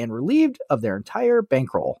bad and relieved of their entire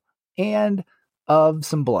bankroll and of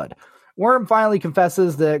some blood. Worm finally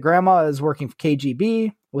confesses that Grandma is working for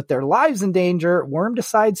KGB. With their lives in danger, Worm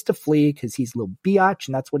decides to flee because he's a little biatch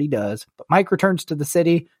and that's what he does. But Mike returns to the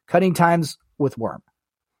city, cutting ties with Worm.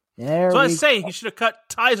 So I say he should have cut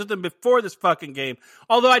ties with them before this fucking game.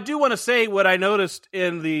 Although I do want to say what I noticed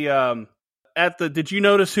in the did you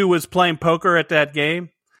notice who was playing poker at that game?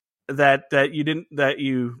 That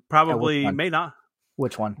you probably may not.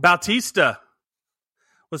 Which one? Bautista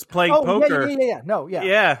was playing poker. Yeah. No, yeah.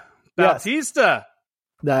 Yeah. Bautista.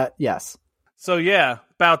 Yes. So yeah,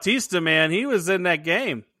 Bautista, man, he was in that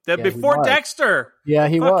game. Before Dexter. Yeah,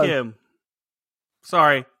 he fuck was. him.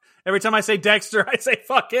 Sorry. Every time I say Dexter, I say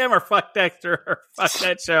fuck him or fuck Dexter or fuck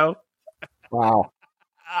that show. Wow.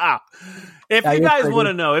 If you guys want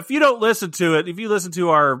to know, if you don't listen to it, if you listen to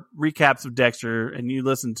our recaps of Dexter and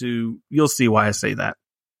you'll see why I say that.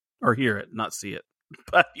 Or hear it, not see it.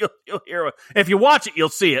 But you'll hear it. If you watch it, you'll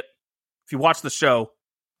see it. If you watch the show,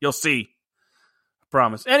 you'll see. I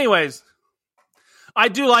promise. Anyways, I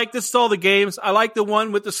do like this. All the games. I like the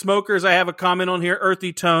one with the smokers. I have a comment on here.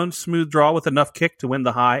 Earthy tone, smooth draw with enough kick to win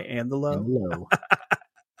the high and the low.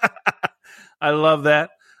 I love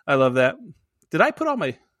that. Did I put on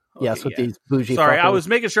my... Yes, with these bougie Sorry, fuckers. I was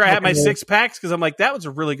making sure I had my 6 packs because I'm like, that was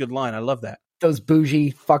a really good line. I love that. Those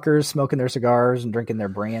bougie fuckers smoking their cigars and drinking their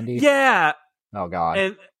brandy. Yeah. Oh, God.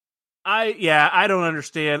 And I don't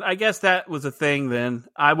understand. I guess that was a thing then.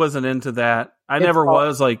 I wasn't into that. I never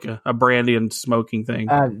was like a brandy and smoking thing.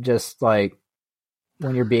 Just like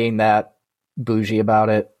when you're being that bougie about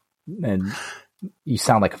it and you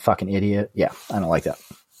sound like a fucking idiot. Yeah, I don't like that.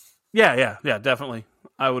 Yeah, definitely.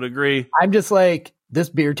 I would agree. I'm just like, this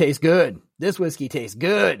beer tastes good. This whiskey tastes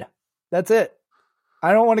good. That's it.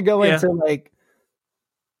 I don't want to go into like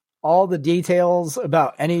all the details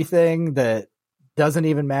about anything that doesn't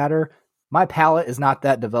even matter. My palate is not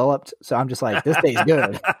that developed, so I'm just like, this tastes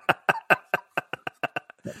good.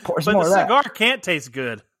 But the cigar can't taste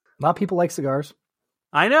good. A lot of people like cigars.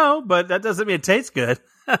 I know, but that doesn't mean it tastes good.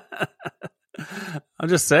 I'm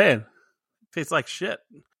just saying, it tastes like shit.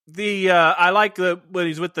 I like when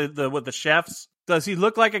he's with the chefs. Does he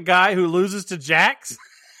look like a guy who loses to Jax?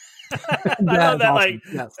 I know that, awesome.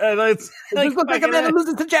 Yes. Does he look like a man who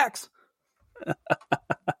loses to Jax?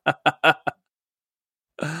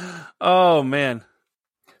 Oh man!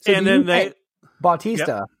 So and then Bautista.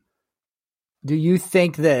 Yep. Do you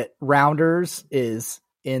think that Rounders is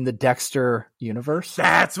in the Dexter universe?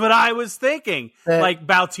 That's what I was thinking. Like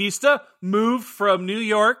Bautista moved from New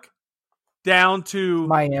York down to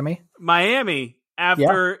Miami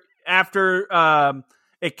after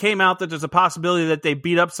it came out that there's a possibility that they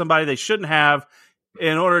beat up somebody they shouldn't have.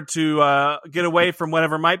 In order to get away from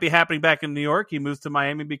whatever might be happening back in New York, he moves to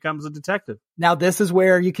Miami, becomes a detective. Now, this is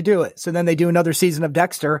where you could do it. So then they do another season of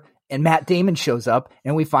Dexter, and Matt Damon shows up,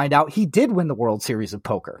 and we find out he did win the World Series of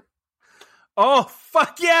Poker. Oh,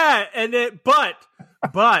 fuck yeah!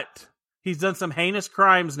 But he's done some heinous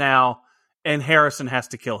crimes now, and Harrison has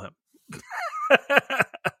to kill him.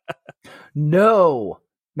 No.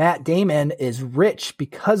 Matt Damon is rich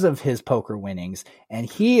because of his poker winnings, and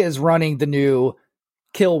he is running the new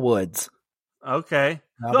Killwoods. Okay.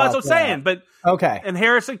 Well, that's what I'm saying. But okay. And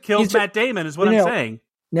Harrison kills Matt Damon is what I'm saying.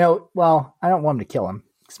 No, well, I don't want him to kill him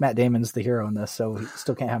because Matt Damon's the hero in this, so he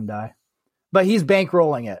still can't have him die. But he's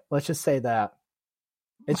bankrolling it. Let's just say that.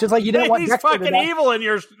 It's just like you didn't want Dexter to die. He's fucking evil in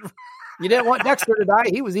your... You didn't want Dexter to die.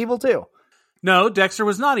 He was evil too. No, Dexter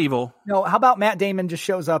was not evil. No, how about Matt Damon just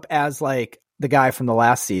shows up as like the guy from the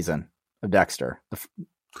last season of Dexter?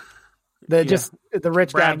 The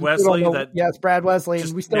rich Brad guy. Wesley. Yes, Brad Wesley.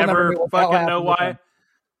 And we still never fucking know why.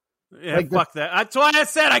 Yeah, like fuck that. That's why I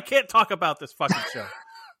said I can't talk about this fucking show.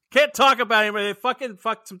 Can't talk about it. They fucking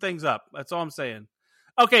fucked some things up. That's all I'm saying.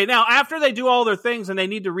 Okay, now after they do all their things and they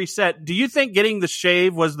need to reset, do you think getting the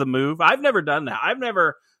shave was the move? I've never done that. I've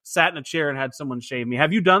never sat in a chair and had someone shave me.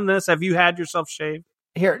 Have you done this? Have you had yourself shaved?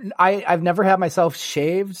 Here, I've never had myself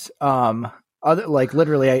shaved.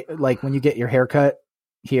 Literally, like when you get your haircut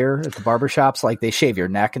here at the barbershops, like they shave your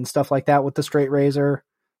neck and stuff like that with the straight razor.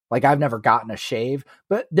 Like I've never gotten a shave,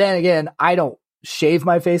 but then again, I don't shave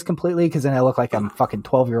my face completely because then I look like I'm a fucking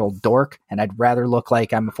 12-year-old dork, and I'd rather look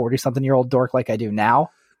like I'm a 40-something-year-old dork like I do now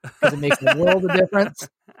because it makes a world of difference.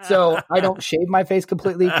 So I don't shave my face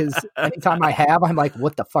completely because anytime I have, I'm like,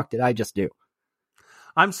 what the fuck did I just do?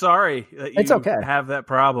 I'm sorry that it's okay. Have that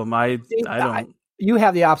problem. I don't. You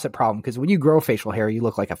have the opposite problem because when you grow facial hair, you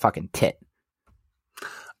look like a fucking tit.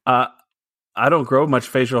 I don't grow much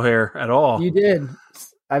facial hair at all. You did.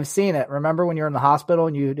 I've seen it. Remember when you were in the hospital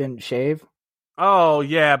and you didn't shave? Oh,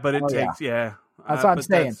 yeah, but it takes, That's what I'm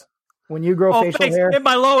saying. When you grow facial hair. In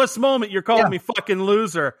my lowest moment, you're calling me fucking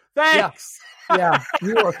loser. Thanks. Yeah,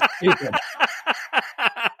 you are stupid.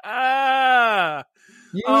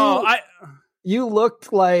 You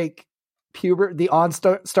looked like the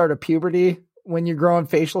onstart of puberty when you're growing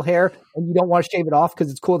facial hair and you don't want to shave it off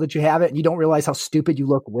because it's cool that you have it and you don't realize how stupid you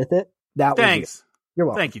look with it. Thanks. You're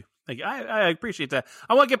welcome. Thank you. I appreciate that.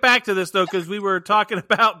 I want to get back to this though, because we were talking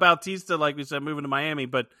about Bautista, like we said, moving to Miami,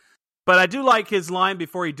 but I do like his line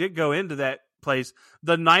before he did go into that place.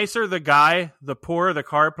 The nicer the guy, the poorer the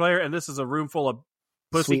card player. And this is a room full of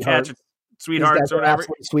pussycats, sweethearts, or whatever.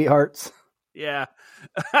 Sweethearts. Yeah.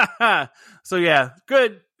 So yeah,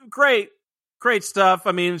 great stuff.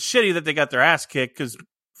 I mean, it's shitty that they got their ass kicked because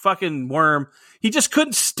fucking Worm, he just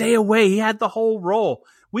couldn't stay away. He had the whole role.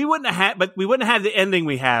 We wouldn't have had the ending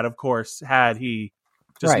we had, of course, had he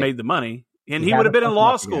just made the money. And he would have been in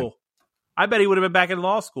law school. Again. I bet he would have been back in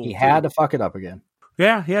law school. He had to fuck it up again.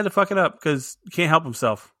 Yeah, he had to fuck it up because he can't help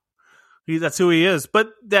himself. That's who he is.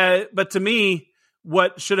 But to me,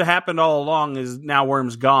 what should have happened all along is now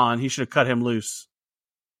Worm's gone. He should have cut him loose.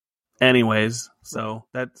 Anyways, so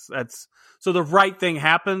that's so the right thing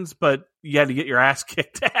happens, but you had to get your ass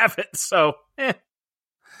kicked to have it. So, I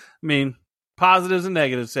mean, positives and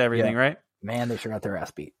negatives to everything, right? Man, they sure got their ass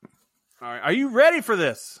beat. All right, are you ready for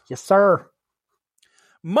this? Yes, sir.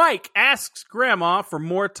 Mike asks Grandma for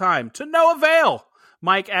more time, to no avail.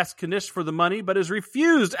 Mike asks Knish for the money, but is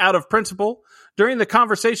refused out of principle. During the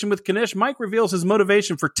conversation with Knish, Mike reveals his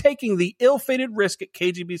motivation for taking the ill-fated risk at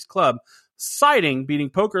KGB's club, citing beating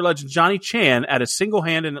poker legend Johnny Chan at a single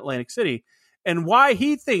hand in Atlantic City, and why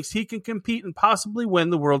he thinks he can compete and possibly win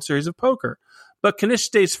the World Series of Poker. But Knish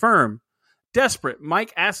stays firm. Desperate,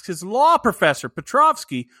 Mike asks his law professor,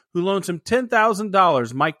 Petrovsky, who loans him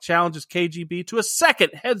 $10,000. Mike challenges KGB to a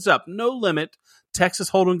second heads-up, no-limit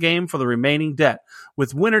Texas Hold'em game for the remaining debt,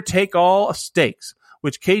 with winner-take-all stakes,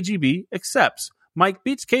 which KGB accepts. Mike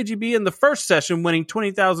beats KGB in the first session, winning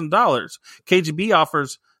 $20,000. KGB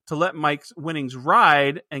offers to let Mike's winnings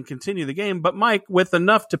ride and continue the game, but Mike, with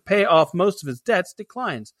enough to pay off most of his debts,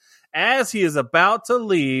 declines. As he is about to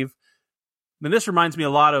leave, and this reminds me a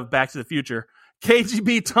lot of Back to the Future,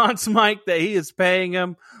 KGB taunts Mike that he is paying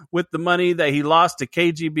him with the money that he lost to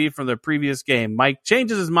KGB from the previous game. Mike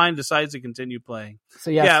changes his mind, decides to continue playing.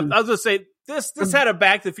 So I was going to say, this had a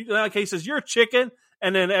Back to the Future. Like he says, you're chicken,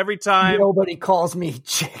 and then every time nobody calls me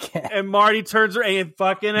chicken, and Marty turns around and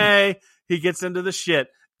fucking A, he gets into the shit.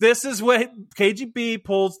 This is what KGB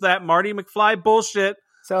pulls that Marty McFly bullshit.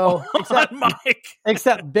 So except Mike,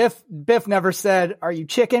 except Biff never said, "Are you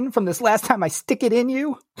chicken?" From this last time I stick it in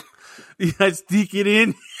you. I stick it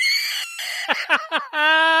in.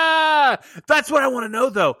 That's what I want to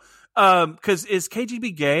know, though. Because is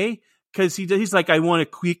KGB gay? Because he's like, I want a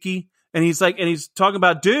quickie, and he's talking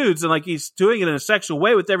about dudes, and like he's doing it in a sexual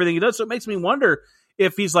way with everything he does. So it makes me wonder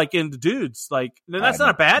if he's like into dudes. Like, and that's not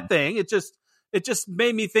a bad thing. It just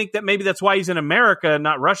made me think that maybe that's why he's in America and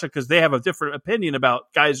not Russia, because they have a different opinion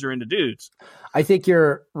about guys who are into dudes. I think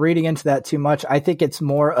you're reading into that too much. I think it's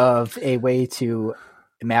more of a way to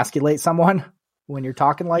emasculate someone when you're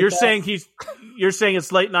talking like that. You're saying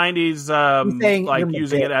it's late 90s, like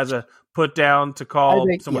using it as a put down to call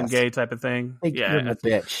someone gay type of thing. You're a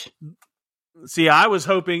bitch. See, I was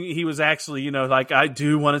hoping he was actually, like, I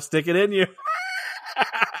do want to stick it in you.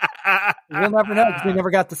 We'll never know because we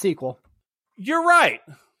never got the sequel. You're right.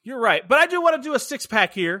 But I do want to do a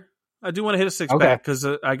 6-pack here. I do want to hit a 6-pack because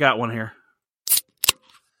I got one here.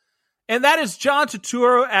 And that is John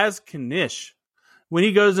Turturro as Knish. When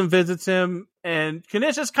he goes and visits him, and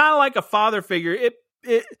Knish is kind of like a father figure.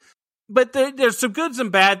 But there's some goods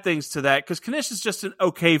and bad things to that, because Knish is just an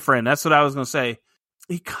okay friend. That's what I was going to say.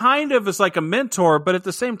 He kind of is like a mentor, but at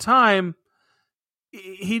the same time,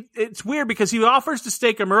 it's weird because he offers to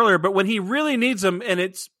stake him earlier, but when he really needs him and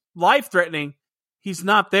it's life-threatening, he's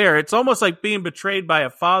not there. It's almost like being betrayed by a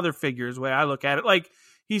father figure is the way I look at it. Like,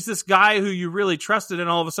 he's this guy who you really trusted, and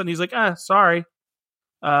all of a sudden he's like, sorry.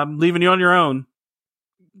 I'm leaving you on your own.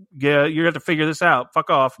 Yeah, you have to figure this out. Fuck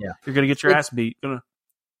off. Yeah. You're going to get your ass beat.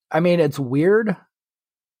 I mean, it's weird,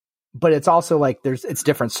 but it's also like it's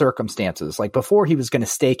different circumstances. Like, before he was going to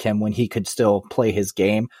stake him when he could still play his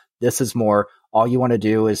game. This is more, all you want to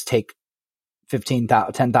do is take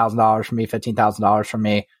 $10,000 from me, $15,000 from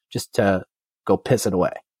me, just to go piss it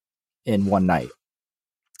away in one night.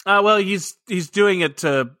 Well, he's doing it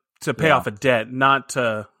to pay off a debt, not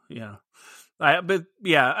to, but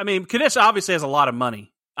yeah, I mean, Knish obviously has a lot of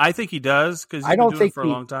money. I think he does, because he's been doing it for a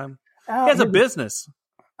long time. He has a business.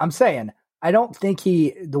 I'm saying, I don't think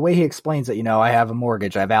the way he explains it, I have a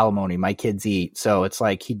mortgage, I have alimony, my kids eat. So it's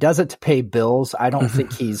like he does it to pay bills. I don't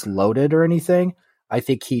think he's loaded or anything. I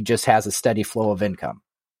think he just has a steady flow of income.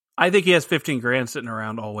 I think he has $15,000 sitting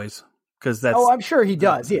around always, because that's. Oh, I'm sure he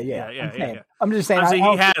does. Yeah. I'm just saying,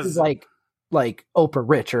 he has, he's like Oprah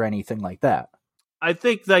rich or anything like that. I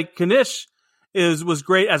think like Knish was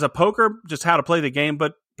great as a poker, just how to play the game,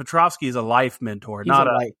 but Petrovsky is a life mentor,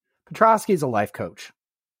 Petrovsky's a life coach.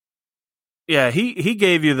 Yeah, he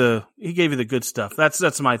gave you the good stuff.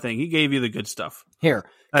 That's my thing. He gave you the good stuff. Here,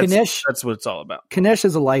 Knish. That's what it's all about. Knish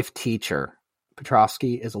is a life teacher.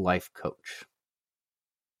 Petrovsky is a life coach.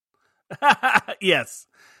 Yes.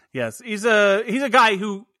 He's a guy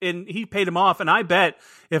who, and he paid him off. And I bet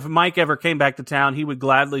if Mike ever came back to town, he would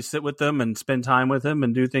gladly sit with them and spend time with him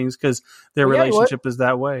and do things because their relationship is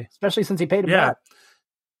that way. Especially since he paid him back.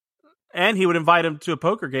 And he would invite him to a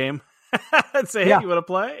poker game and say, "Hey, you want to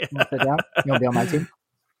play? You want to sit down? You want to be on my team?"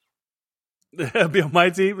 Be on my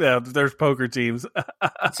team? Yeah, there's poker teams.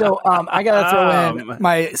 So I got to throw in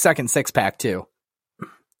my second 6-pack too.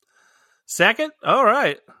 Second? All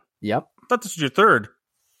right. Yep. I thought this was your third.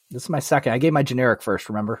 This is my second. I gave my generic first,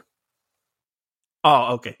 remember?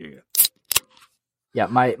 Oh, okay. Here you go. Yeah,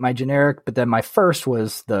 my generic, but then my first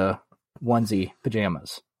was the onesie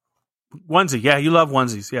pajamas. Onesie. Yeah, you love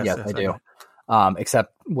onesies. Yes, I do.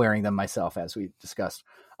 Except wearing them myself, as we discussed.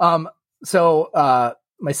 So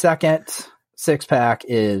my second 6-pack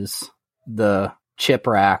is the chip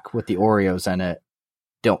rack with the Oreos in it.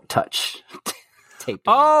 Don't touch. Tape.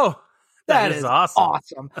 Oh, that is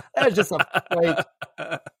awesome. That is just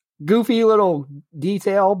a goofy little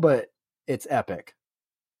detail, but it's epic.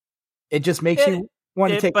 It just makes you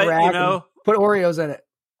want to take a rack and put Oreos in it.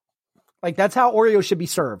 Like, that's how Oreos should be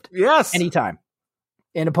served. Yes. Anytime.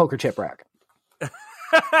 In a poker chip rack.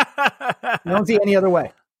 You don't see any other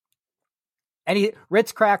way. Any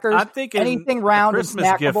Ritz crackers, I'm thinking anything round and Christmas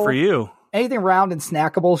snackable. Gift for you. Anything round and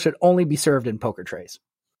snackable should only be served in poker trays.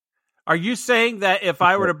 Are you saying that if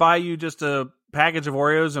I were to buy you just a package of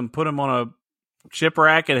Oreos and put them on a chip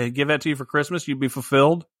rack and give that to you for Christmas, you'd be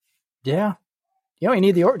fulfilled? Yeah. You don't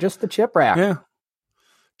need just the chip rack. Yeah.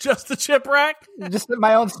 Just the chip rack? Just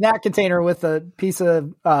my own snack container with a piece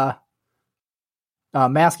of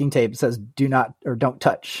masking tape that says "do not" or "don't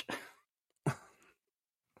touch."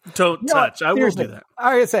 Don't touch. I will do that.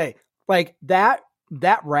 I gotta say, like that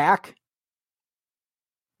rack,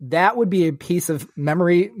 that would be a piece of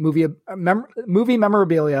movie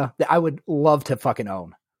memorabilia that I would love to fucking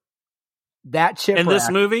own. That chip in rack this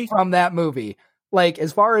movie from that movie, like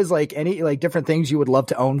as far as like any like different things you would love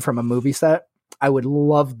to own from a movie set, I would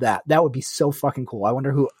love that. That would be so fucking cool. I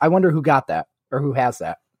wonder who got that or who has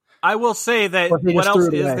that. I will say that what else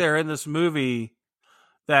is there in this movie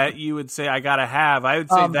that you would say I gotta have? I would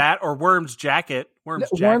say that or Worm's jacket. Worm's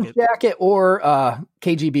jacket or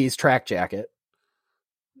KGB's track jacket.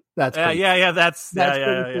 That's that's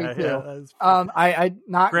pretty cool. I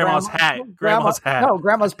not grandma's hat. Grandma's hat. No,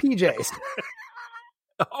 grandma's PJs.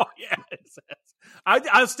 Oh yes.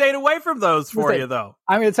 I stayed away from those for you though.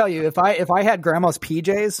 I'm going to tell you, if I had grandma's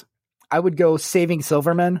PJs, I would go Saving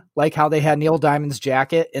Silverman, like how they had Neil Diamond's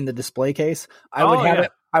jacket in the display case. I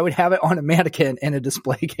would have it on a mannequin in a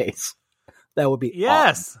display case. That would be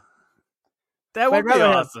awesome. That would be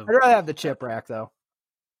awesome. I'd rather have the chip rack though.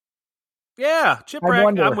 Yeah, chip rack.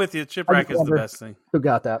 I'm with you. Chip rack is the best thing. Who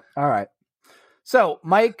got that? All right. So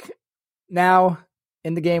Mike now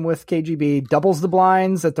in the game with KGB doubles the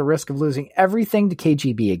blinds at the risk of losing everything to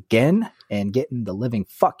KGB again and getting the living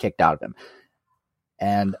fuck kicked out of him.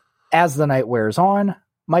 And as the night wears on,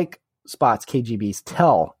 Mike spots KGB's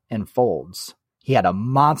tell and folds. He had a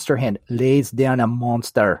monster hand, lays down a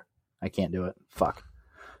monster. I can't do it. Fuck.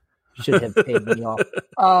 Should have paid me off.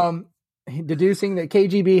 Deducing that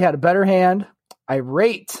KGB had a better hand,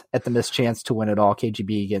 irate at the mischance to win it all,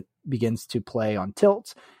 KGB begins to play on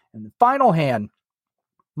tilt. In the final hand,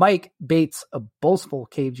 Mike baits a boastful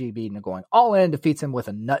KGB into going all in, defeats him with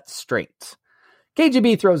a nut straight.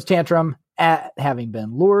 KGB throws tantrum at having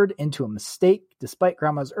been lured into a mistake. Despite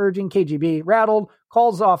Grandma's urging, KGB, rattled,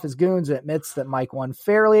 calls off his goons and admits that Mike won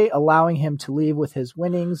fairly, allowing him to leave with his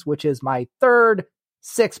winnings, which is my third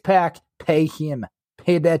 6-pack. Pay him.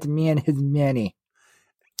 Pay that man his money.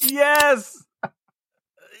 Yes.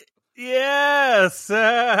 Yes.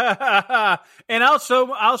 And I'll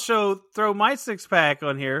throw my 6-pack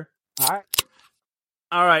on here. All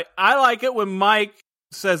right. I like it when Mike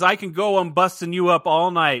says, I can go on busting you up all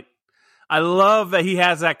night. I love that he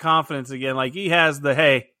has that confidence again. Like he has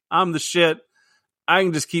hey, I'm the shit. I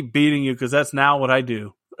can just keep beating you because that's now what I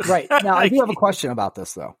do. Right. Now I do have a question about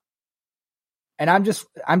this though. And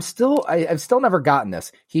I've still never gotten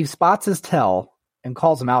this. He spots his tell and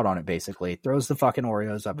calls him out on it, basically. Throws the fucking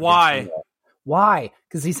Oreos up. Why? Why?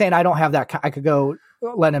 Because he's saying, I don't have that. I could go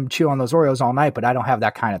let him chew on those Oreos all night, but I don't have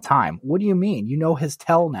that kind of time. What do you mean? You know his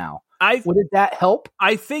tell now. Would that help?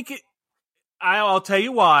 I think I'll tell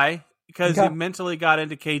you why. Because he mentally got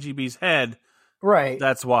into KGB's head. Right.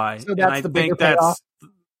 That's why. So that's the bigger payoff?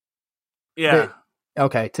 Yeah.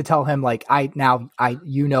 Okay, to tell him like I know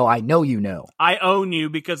you know. I own you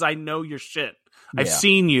because I know your shit. I've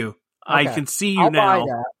seen you. Okay. I can see you I'll now.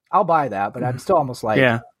 I'll buy that, but I'm still almost like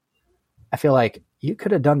I feel like you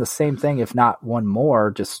could have done the same thing, if not one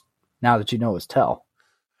more, just now that you know it's Tell.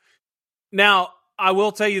 Now, I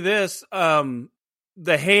will tell you this.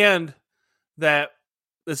 The hand that,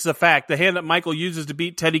 this is a fact, the hand that Michael uses to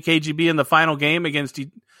beat Teddy KGB in the final game against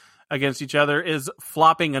each other is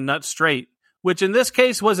flopping a nut straight, which in this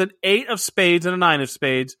case was an 8 of spades and a 9 of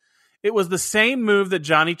spades. It was the same move that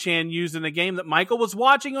Johnny Chan used in the game that Michael was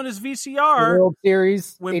watching on his VCR World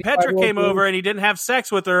Series, when Petra came over and he didn't have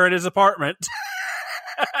sex with her in his apartment.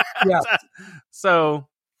 Yeah. So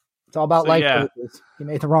it's all about life yeah. choices. You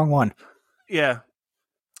made the wrong one. Yeah.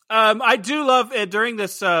 I do love it during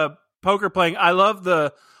this poker playing. I love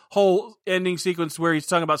the whole ending sequence where he's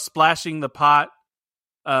talking about splashing the pot.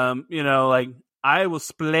 Like, I will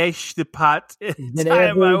splash the pot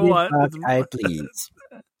anytime I want. I please.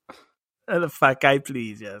 The fuck I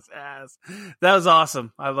please, yes. That was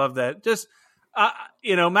awesome. I love that. Just,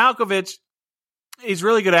 Malkovich, he's a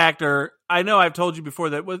really good actor. I know I've told you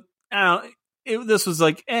before that this was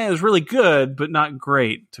like, it was really good, but not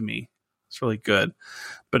great to me. It's really good,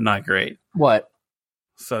 but not great. What?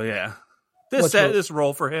 So, yeah. This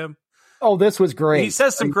role for him. Oh, this was great. He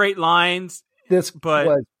says some great lines. This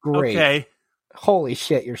was great. Okay. Holy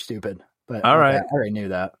shit, you're stupid. But all right. I already knew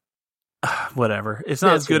that. Whatever. It's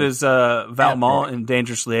not as good as Valmont in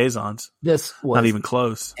Dangerous Liaisons. This was not even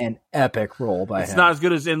close. An epic role by him. It's not as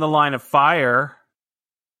good as In the Line of Fire.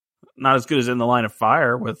 Not as good as In the Line of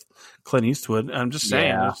Fire with Clint Eastwood. I'm just saying.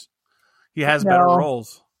 Yeah. He has better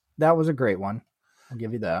roles. That was a great one. I'll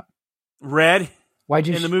give you that. Red. Why'd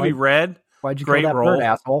you in the movie Red? Why'd you great call that role, bird,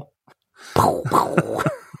 asshole?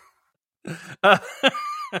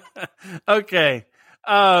 Okay.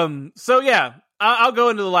 So yeah, I'll go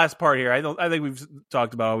into the last part here. I think we've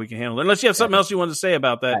talked about all we can handle. Unless you have something else you wanted to say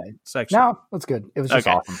about that section. No, that's good. It was just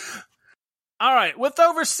awesome. All right. With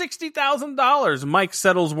over $60,000, Mike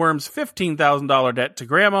settles Worm's $15,000 debt to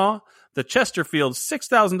Grandma, the Chesterfield's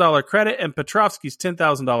 $6,000 credit, and Petrovsky's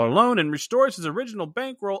 $10,000 loan, and restores his original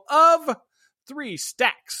bankroll of 3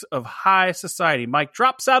 stacks of high society. Mike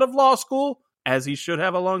drops out of law school, as he should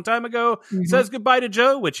have a long time ago, says goodbye to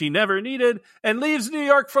Joe, which he never needed, and leaves New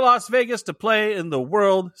York for Las Vegas to play in the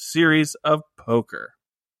World Series of Poker.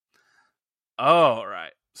 All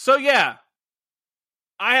right. So, yeah,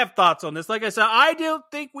 I have thoughts on this. Like I said, I don't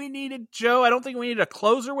think we needed Joe. I don't think we needed a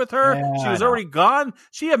closer with her. Yeah, she was already gone.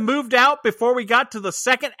 She had moved out before we got to the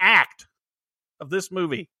second act of this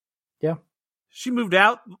movie. Yeah. She moved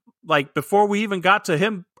out, like, before we even got to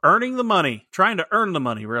him earning the money, trying to earn the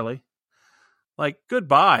money, really. Like,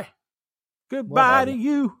 goodbye. Goodbye to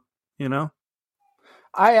you, I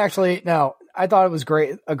thought it was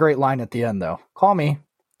great. A great line at the end, though. Call me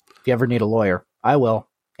if you ever need a lawyer. I will.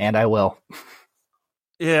 And I will.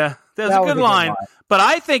 Yeah, that's a good line. But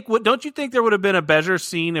I think, don't you think there would have been a better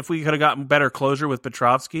scene if we could have gotten better closure with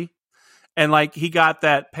Petrovsky? And, like, he got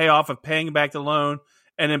that payoff of paying back the loan.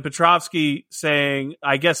 And then Petrovsky saying,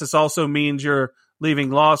 I guess this also means you're leaving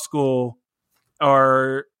law school,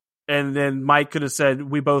 and then Mike could have said,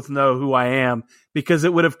 we both know who I am, because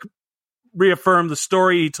it would have reaffirmed the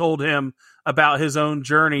story he told him about his own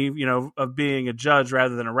journey, of being a judge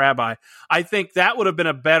rather than a rabbi. I think that would have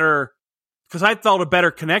been because I felt a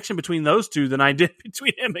better connection between those two than I did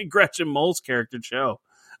between him and Gretchen Moll's character, Joe.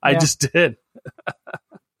 I just did.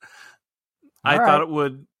 I thought it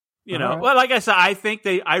would, well, like I said,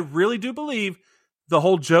 I really do believe the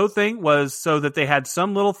whole Joe thing was so that they had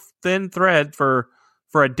some little thin thread for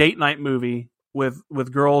a date night movie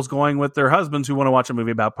with girls going with their husbands who want to watch a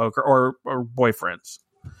movie about poker or boyfriends.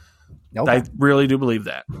 Okay. I really do believe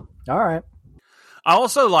that. All right. I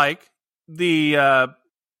also like the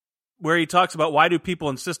where he talks about why do people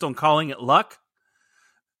insist on calling it luck?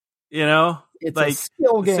 It's like a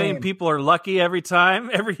skill game. Same people are lucky every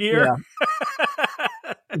year. Yeah.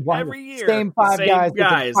 Every year. Same five guys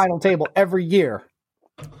at the final table every year.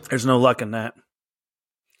 There's no luck in that.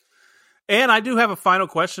 And I do have a final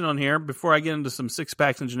question on here before I get into some six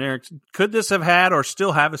packs and generics. Could this have had or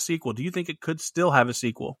still have a sequel? Do you think it could still have a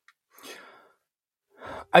sequel?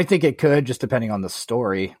 I think it could, just depending on the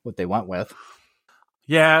story, what they went with.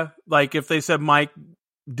 Yeah, like if they said Mike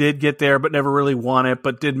did get there but never really won it,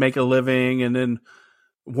 but did make a living, and then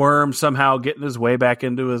Worm somehow getting his way back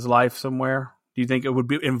into his life somewhere. Do you think it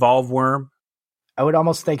would involve Worm? I would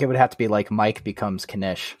almost think it would have to be like Mike becomes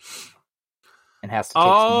Kanish and has to take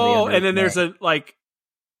somebody and then there's a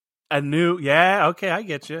new, okay, I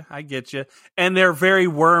get you. And they're very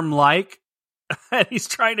Worm-like. And he's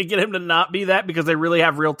trying to get him to not be that because they really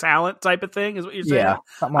have real talent type of thing, is what you're saying? Yeah,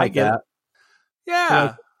 something like that. Yeah. So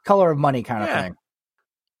like color of money kind of thing.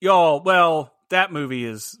 Well, that movie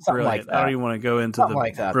is Something brilliant. like that. I don't even want to go into Something the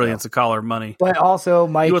like that, brilliance of Collar Money. But also,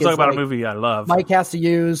 Mike. You want to talk is about like, a movie I love? Mike has to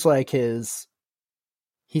use like he's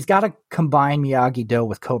got to combine Miyagi-Do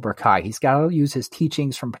with Cobra Kai. He's got to use his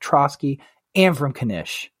teachings from Petrovsky and from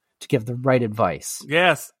Kanish to give the right advice.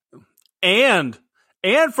 Yes, and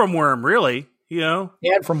from Worm, really. And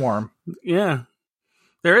from Worm. Yeah,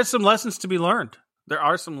 there is some lessons to be learned. There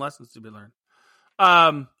are some lessons to be learned.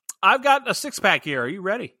 I've got a 6-pack here. Are you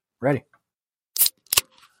ready? Ready.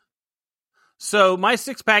 So my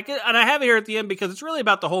 6-pack, and I have it here at the end because it's really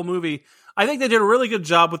about the whole movie. I think they did a really good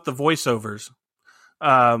job with the voiceovers,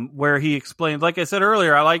 where he explained, like I said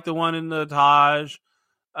earlier, I like the one in the Taj.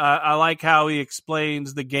 I like how he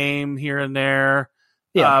explains the game here and there.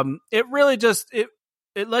 Yeah. It really just,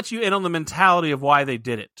 it lets you in on the mentality of why they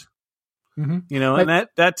did it. Mm-hmm. And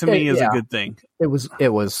that to me is a good thing. It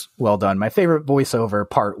was well done. My favorite voiceover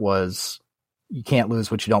part was, you can't lose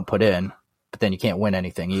what you don't put in, but then you can't win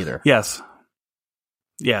anything either. Yes.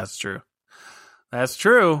 Yeah, it's true. That's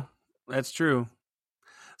true. That's true.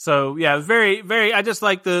 So yeah, very, very, I just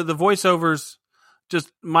like the voiceovers, just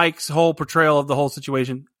Mike's whole portrayal of the whole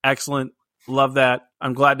situation. Excellent. Love that.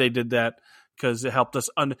 I'm glad they did that because it helped us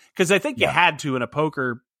because I think you had to in a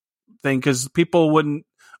poker thing, because people wouldn't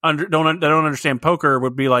don't understand poker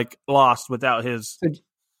would be like lost without his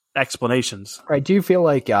explanations. Right. Do you feel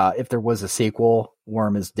like if there was a sequel,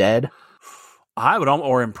 Worm is dead? I would,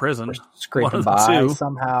 or in prison, or scraping by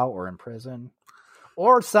somehow, or in prison,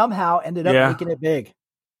 or somehow ended up making it big,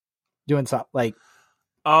 doing something like.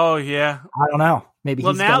 Oh yeah, I don't know. Maybe.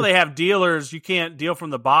 Well, now they have dealers. You can't deal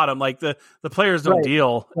from the bottom. Like the players don't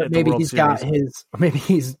deal. At maybe the World he's Series. got his. Maybe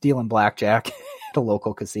he's dealing blackjack at a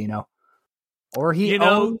local casino, or he.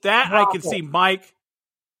 I could see Mike.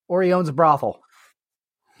 Or he owns a brothel.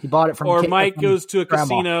 He bought it from. Or Mike goes to a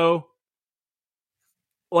casino,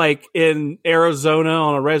 like in Arizona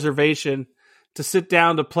on a reservation, to sit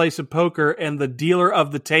down to play some poker, and the dealer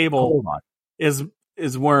of the table is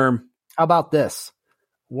Worm. How about this?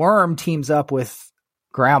 Worm teams up with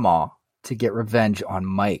Grandma to get revenge on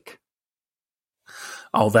Mike.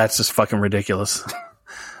 Oh, that's just fucking ridiculous.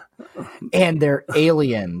 And they're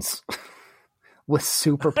aliens with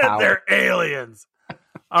superpowers. They're aliens.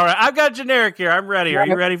 All right, I've got generic here. I'm ready. Are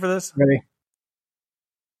you ready for this? Ready.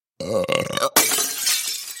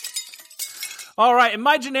 All right, and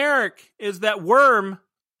my generic is that Worm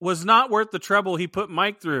was not worth the trouble he put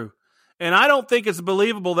Mike through. And I don't think it's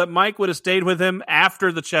believable that Mike would have stayed with him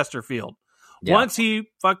after the Chesterfield. Yeah. Once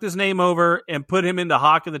he fucked his name over and put him into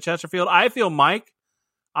Hawk in the Chesterfield, I feel Mike,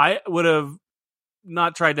 I would have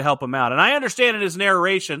not tried to help him out. And I understand in his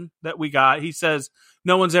narration that we got, he says,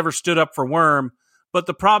 no one's ever stood up for Worm. But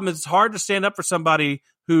the problem is it's hard to stand up for somebody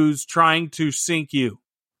who's trying to sink you.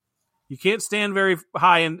 You can't stand very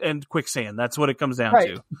high in quicksand. That's what it comes down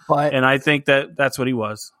to. And I think that's what he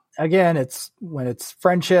was. Again, it's when it's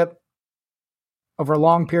friendship over a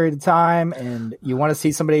long period of time, and you want to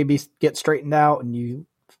see somebody get straightened out, and you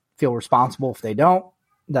feel responsible if they don't,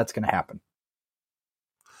 that's going to happen.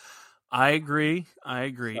 I agree.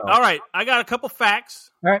 So. All right. I got a couple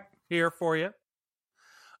facts here for you.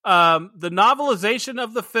 The novelization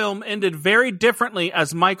of the film ended very differently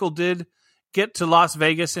as Michael did get to Las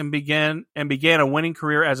Vegas and began a winning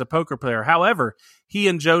career as a poker player. However, he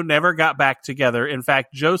and Joe never got back together. In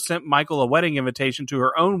fact, Joe sent Michael a wedding invitation to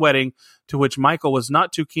her own wedding, to which Michael was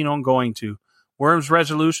not too keen on going to. Worm's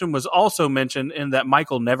resolution was also mentioned in that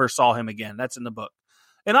Michael never saw him again. That's in the book.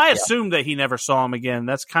 And I assumed that he never saw him again.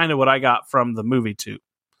 That's kind of what I got from the movie too.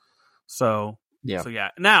 So yeah.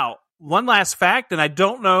 Now, one last fact, and I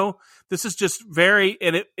don't know, this is just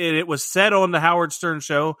it was said on the Howard Stern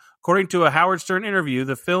show. According to a Howard Stern interview,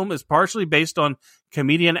 the film is partially based on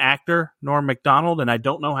comedian actor Norm Macdonald, and I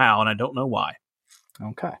don't know how, and I don't know why.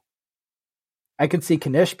 Okay. I could see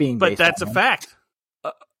Kanish being based But that's on a fact.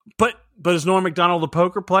 But is Norm Macdonald a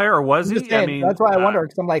poker player, or was he? Saying, I mean, that's why I wonder,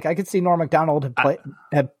 because I'm like, I could see Norm Macdonald have played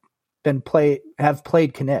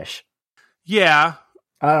Kanish. Yeah.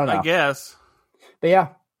 I don't know. I guess. But yeah,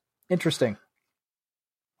 interesting.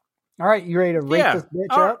 All right, you ready to rate this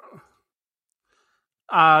bitch up?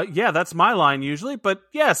 Yeah, that's my line usually, but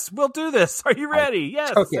yes, we'll do this. Are you ready?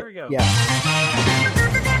 Yes, okay. There we go. Yeah.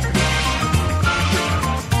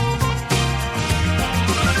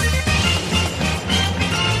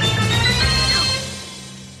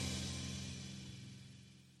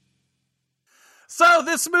 So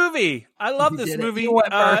this movie, I love this movie.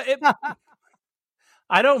 I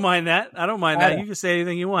don't mind that. You can say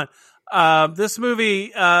anything you want. This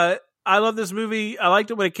movie, I love this movie. I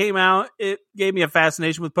liked it when it came out. It gave me a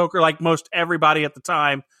fascination with poker, like most everybody at the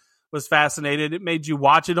time. was fascinated. It made you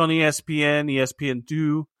watch it on ESPN,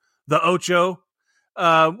 ESPN2, the Ocho,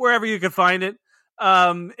 wherever you could find it.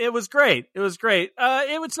 It was great.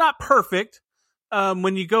 It's not perfect.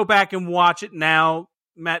 When you go back and watch it now,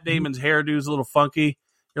 Matt Damon's hairdo is a little funky.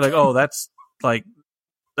 You're like, oh, that's like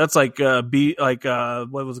what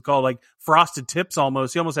was it called? Like frosted tips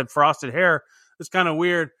almost. He almost had frosted hair. It's kind of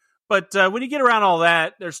weird. But when you get around all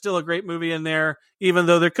that, there's still a great movie in there, even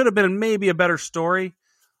though there could have been maybe a better story.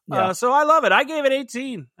 Yeah. So I love it. I gave it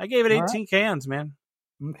 18. I gave it 18 right. Cans, man.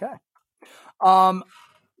 Okay.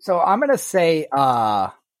 So I'm going to say, it's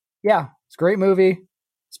a great movie,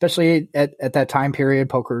 especially at that time period.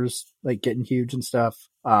 Poker's like getting huge and stuff.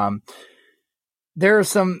 There's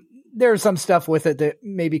some stuff with it that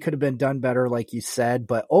maybe could have been done better, like you said,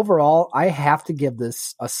 but overall I have to give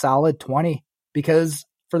this a solid 20 because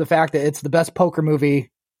for the fact that it's the best poker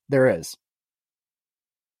movie there is.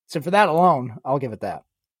 So for that alone, I'll give it that.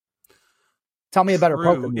 Tell me a better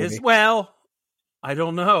poker movie. I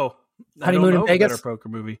don't know. Honeymoon in Vegas? Better poker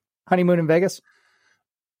movie. Honeymoon in Vegas?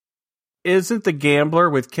 Isn't The Gambler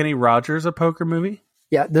with Kenny Rogers a poker movie?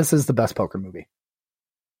 Yeah, this is the best poker movie.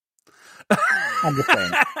 I'm just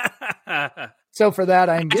saying. So for that,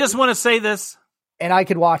 I just want to say this. And I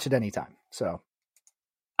could watch it anytime. So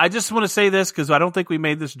I just want to say this because I don't think we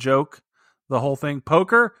made this joke. The whole thing.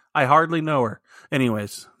 Poker, I hardly know her.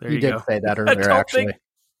 Anyways, there you go. You did say that earlier, actually.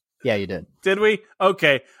 Yeah, you did. Did we?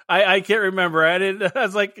 Okay. I can't remember. I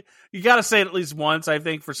was like, you got to say it at least once, I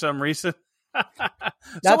think, for some reason.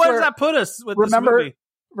 So where does that put us with this movie?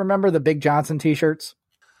 Remember the Big Johnson t-shirts?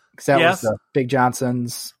 Because that was the Big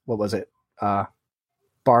Johnson's, what was it? Bar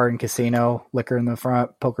and casino, liquor in the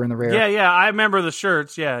front, poker in the rear. Yeah. I remember the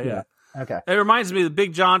shirts. Yeah. Okay. It reminds me of the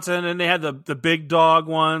Big Johnson, and they had the big dog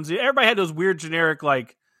ones. Everybody had those weird generic,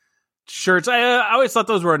 like, shirts. I always thought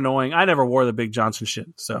those were annoying. I never wore the Big Johnson shit.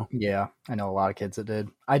 So yeah, I know a lot of kids that did.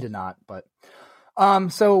 I did not, but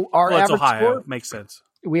so our average Ohio. score Makes sense.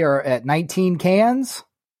 We are at 19 cans,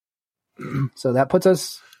 so that puts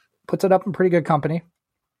it up in pretty good company.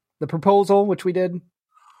 The proposal, which we did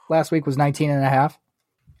last week, was 19 and a half.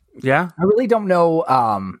 Yeah, I really don't know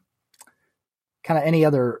kind of any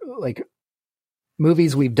other like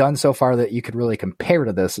movies we've done so far that you could really compare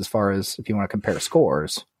to this, as far as if you want to compare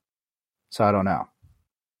scores. So I don't know.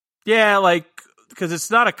 Yeah, like, because it's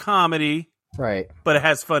not a comedy. Right. But it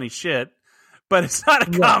has funny shit. But it's not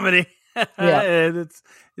a comedy. Yeah.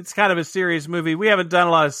 It's kind of a serious movie. We haven't done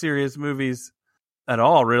a lot of serious movies at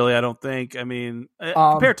all, really, I don't think. I mean,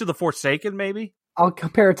 compared to The Forsaken, maybe? I'll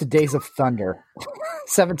compare it to Days of Thunder.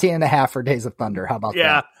 17 and a half for Days of Thunder. How about that?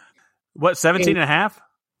 Yeah. What, 17 and a half?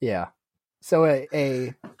 Yeah. So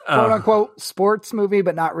a quote-unquote sports movie,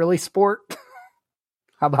 but not really sport.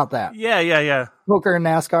 How about that? Yeah. Poker and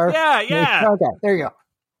NASCAR? Yeah. Okay, there you go.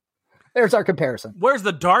 There's our comparison. Where's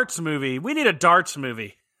the darts movie? We need a darts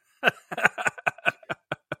movie.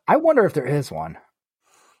 I wonder if there is one.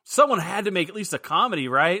 Someone had to make at least a comedy,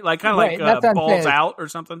 right? Like kind of like Balls Out or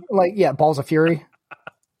something. Like Balls of Fury.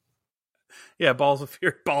 Yeah, Balls of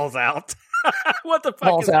Fury, Balls Out. What the fuck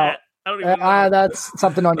Balls is out. that? I don't even know. That's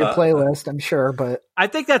something on your playlist, I'm sure, but I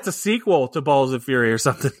think that's a sequel to Balls of Fury or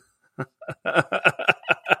something.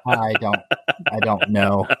 I don't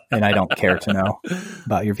know, and I don't care to know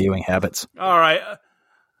about your viewing habits. All right.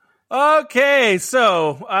 Okay,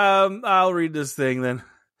 so I'll read this thing then.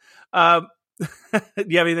 Do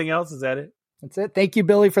you have anything else? Is that it? That's it. Thank you,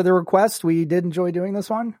 Billy, for the request. We did enjoy doing this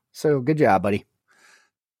one, so good job, buddy.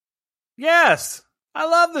 Yes, I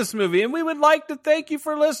love this movie, and we would like to thank you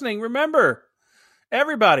for listening. Remember,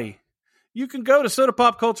 everybody, you can go to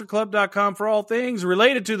sodapopcultureclub.com for all things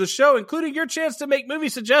related to the show, including your chance to make movie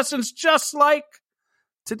suggestions just like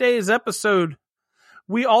today's episode.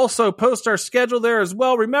 We also post our schedule there as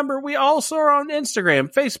well. Remember, we also are on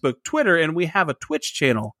Instagram, Facebook, Twitter, and we have a Twitch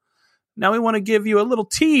channel. Now we want to give you a little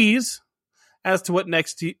tease as to what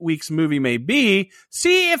next week's movie may be.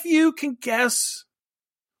 See if you can guess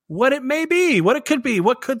what it may be, what it could be.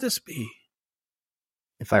 What could this be?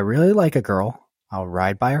 If I really like a girl, I'll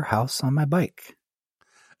ride by her house on my bike.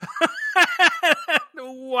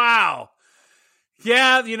 Wow.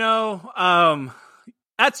 Yeah,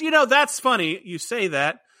 that's funny you say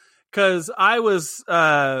that, because I was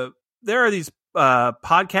there are these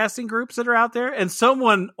podcasting groups that are out there, and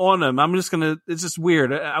someone on them, it's just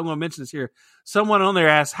weird, I'm gonna mention this here. Someone on there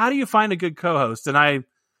asked, how do you find a good co-host? And I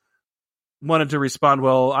wanted to respond,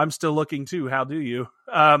 well, I'm still looking too, how do you?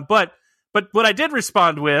 But what I did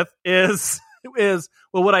respond with is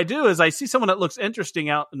what I do is I see someone that looks interesting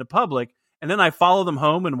out in the public, and then I follow them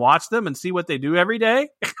home and watch them and see what they do every day.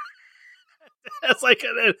 It's like,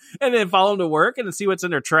 and then follow them to work and see what's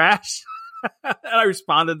in their trash. And I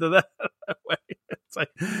responded to that way. It's like,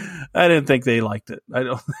 I didn't think they liked it. I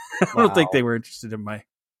don't think they were interested in my,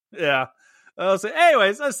 yeah. So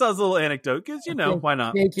anyways, that sounds a little anecdote because, why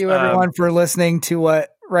not? Thank you everyone for listening to what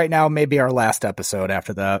right now may be our last episode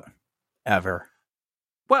after that ever.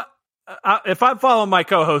 Well, if I'm following my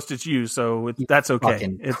co-host, it's you. So that's okay.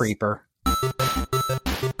 Fucking creeper.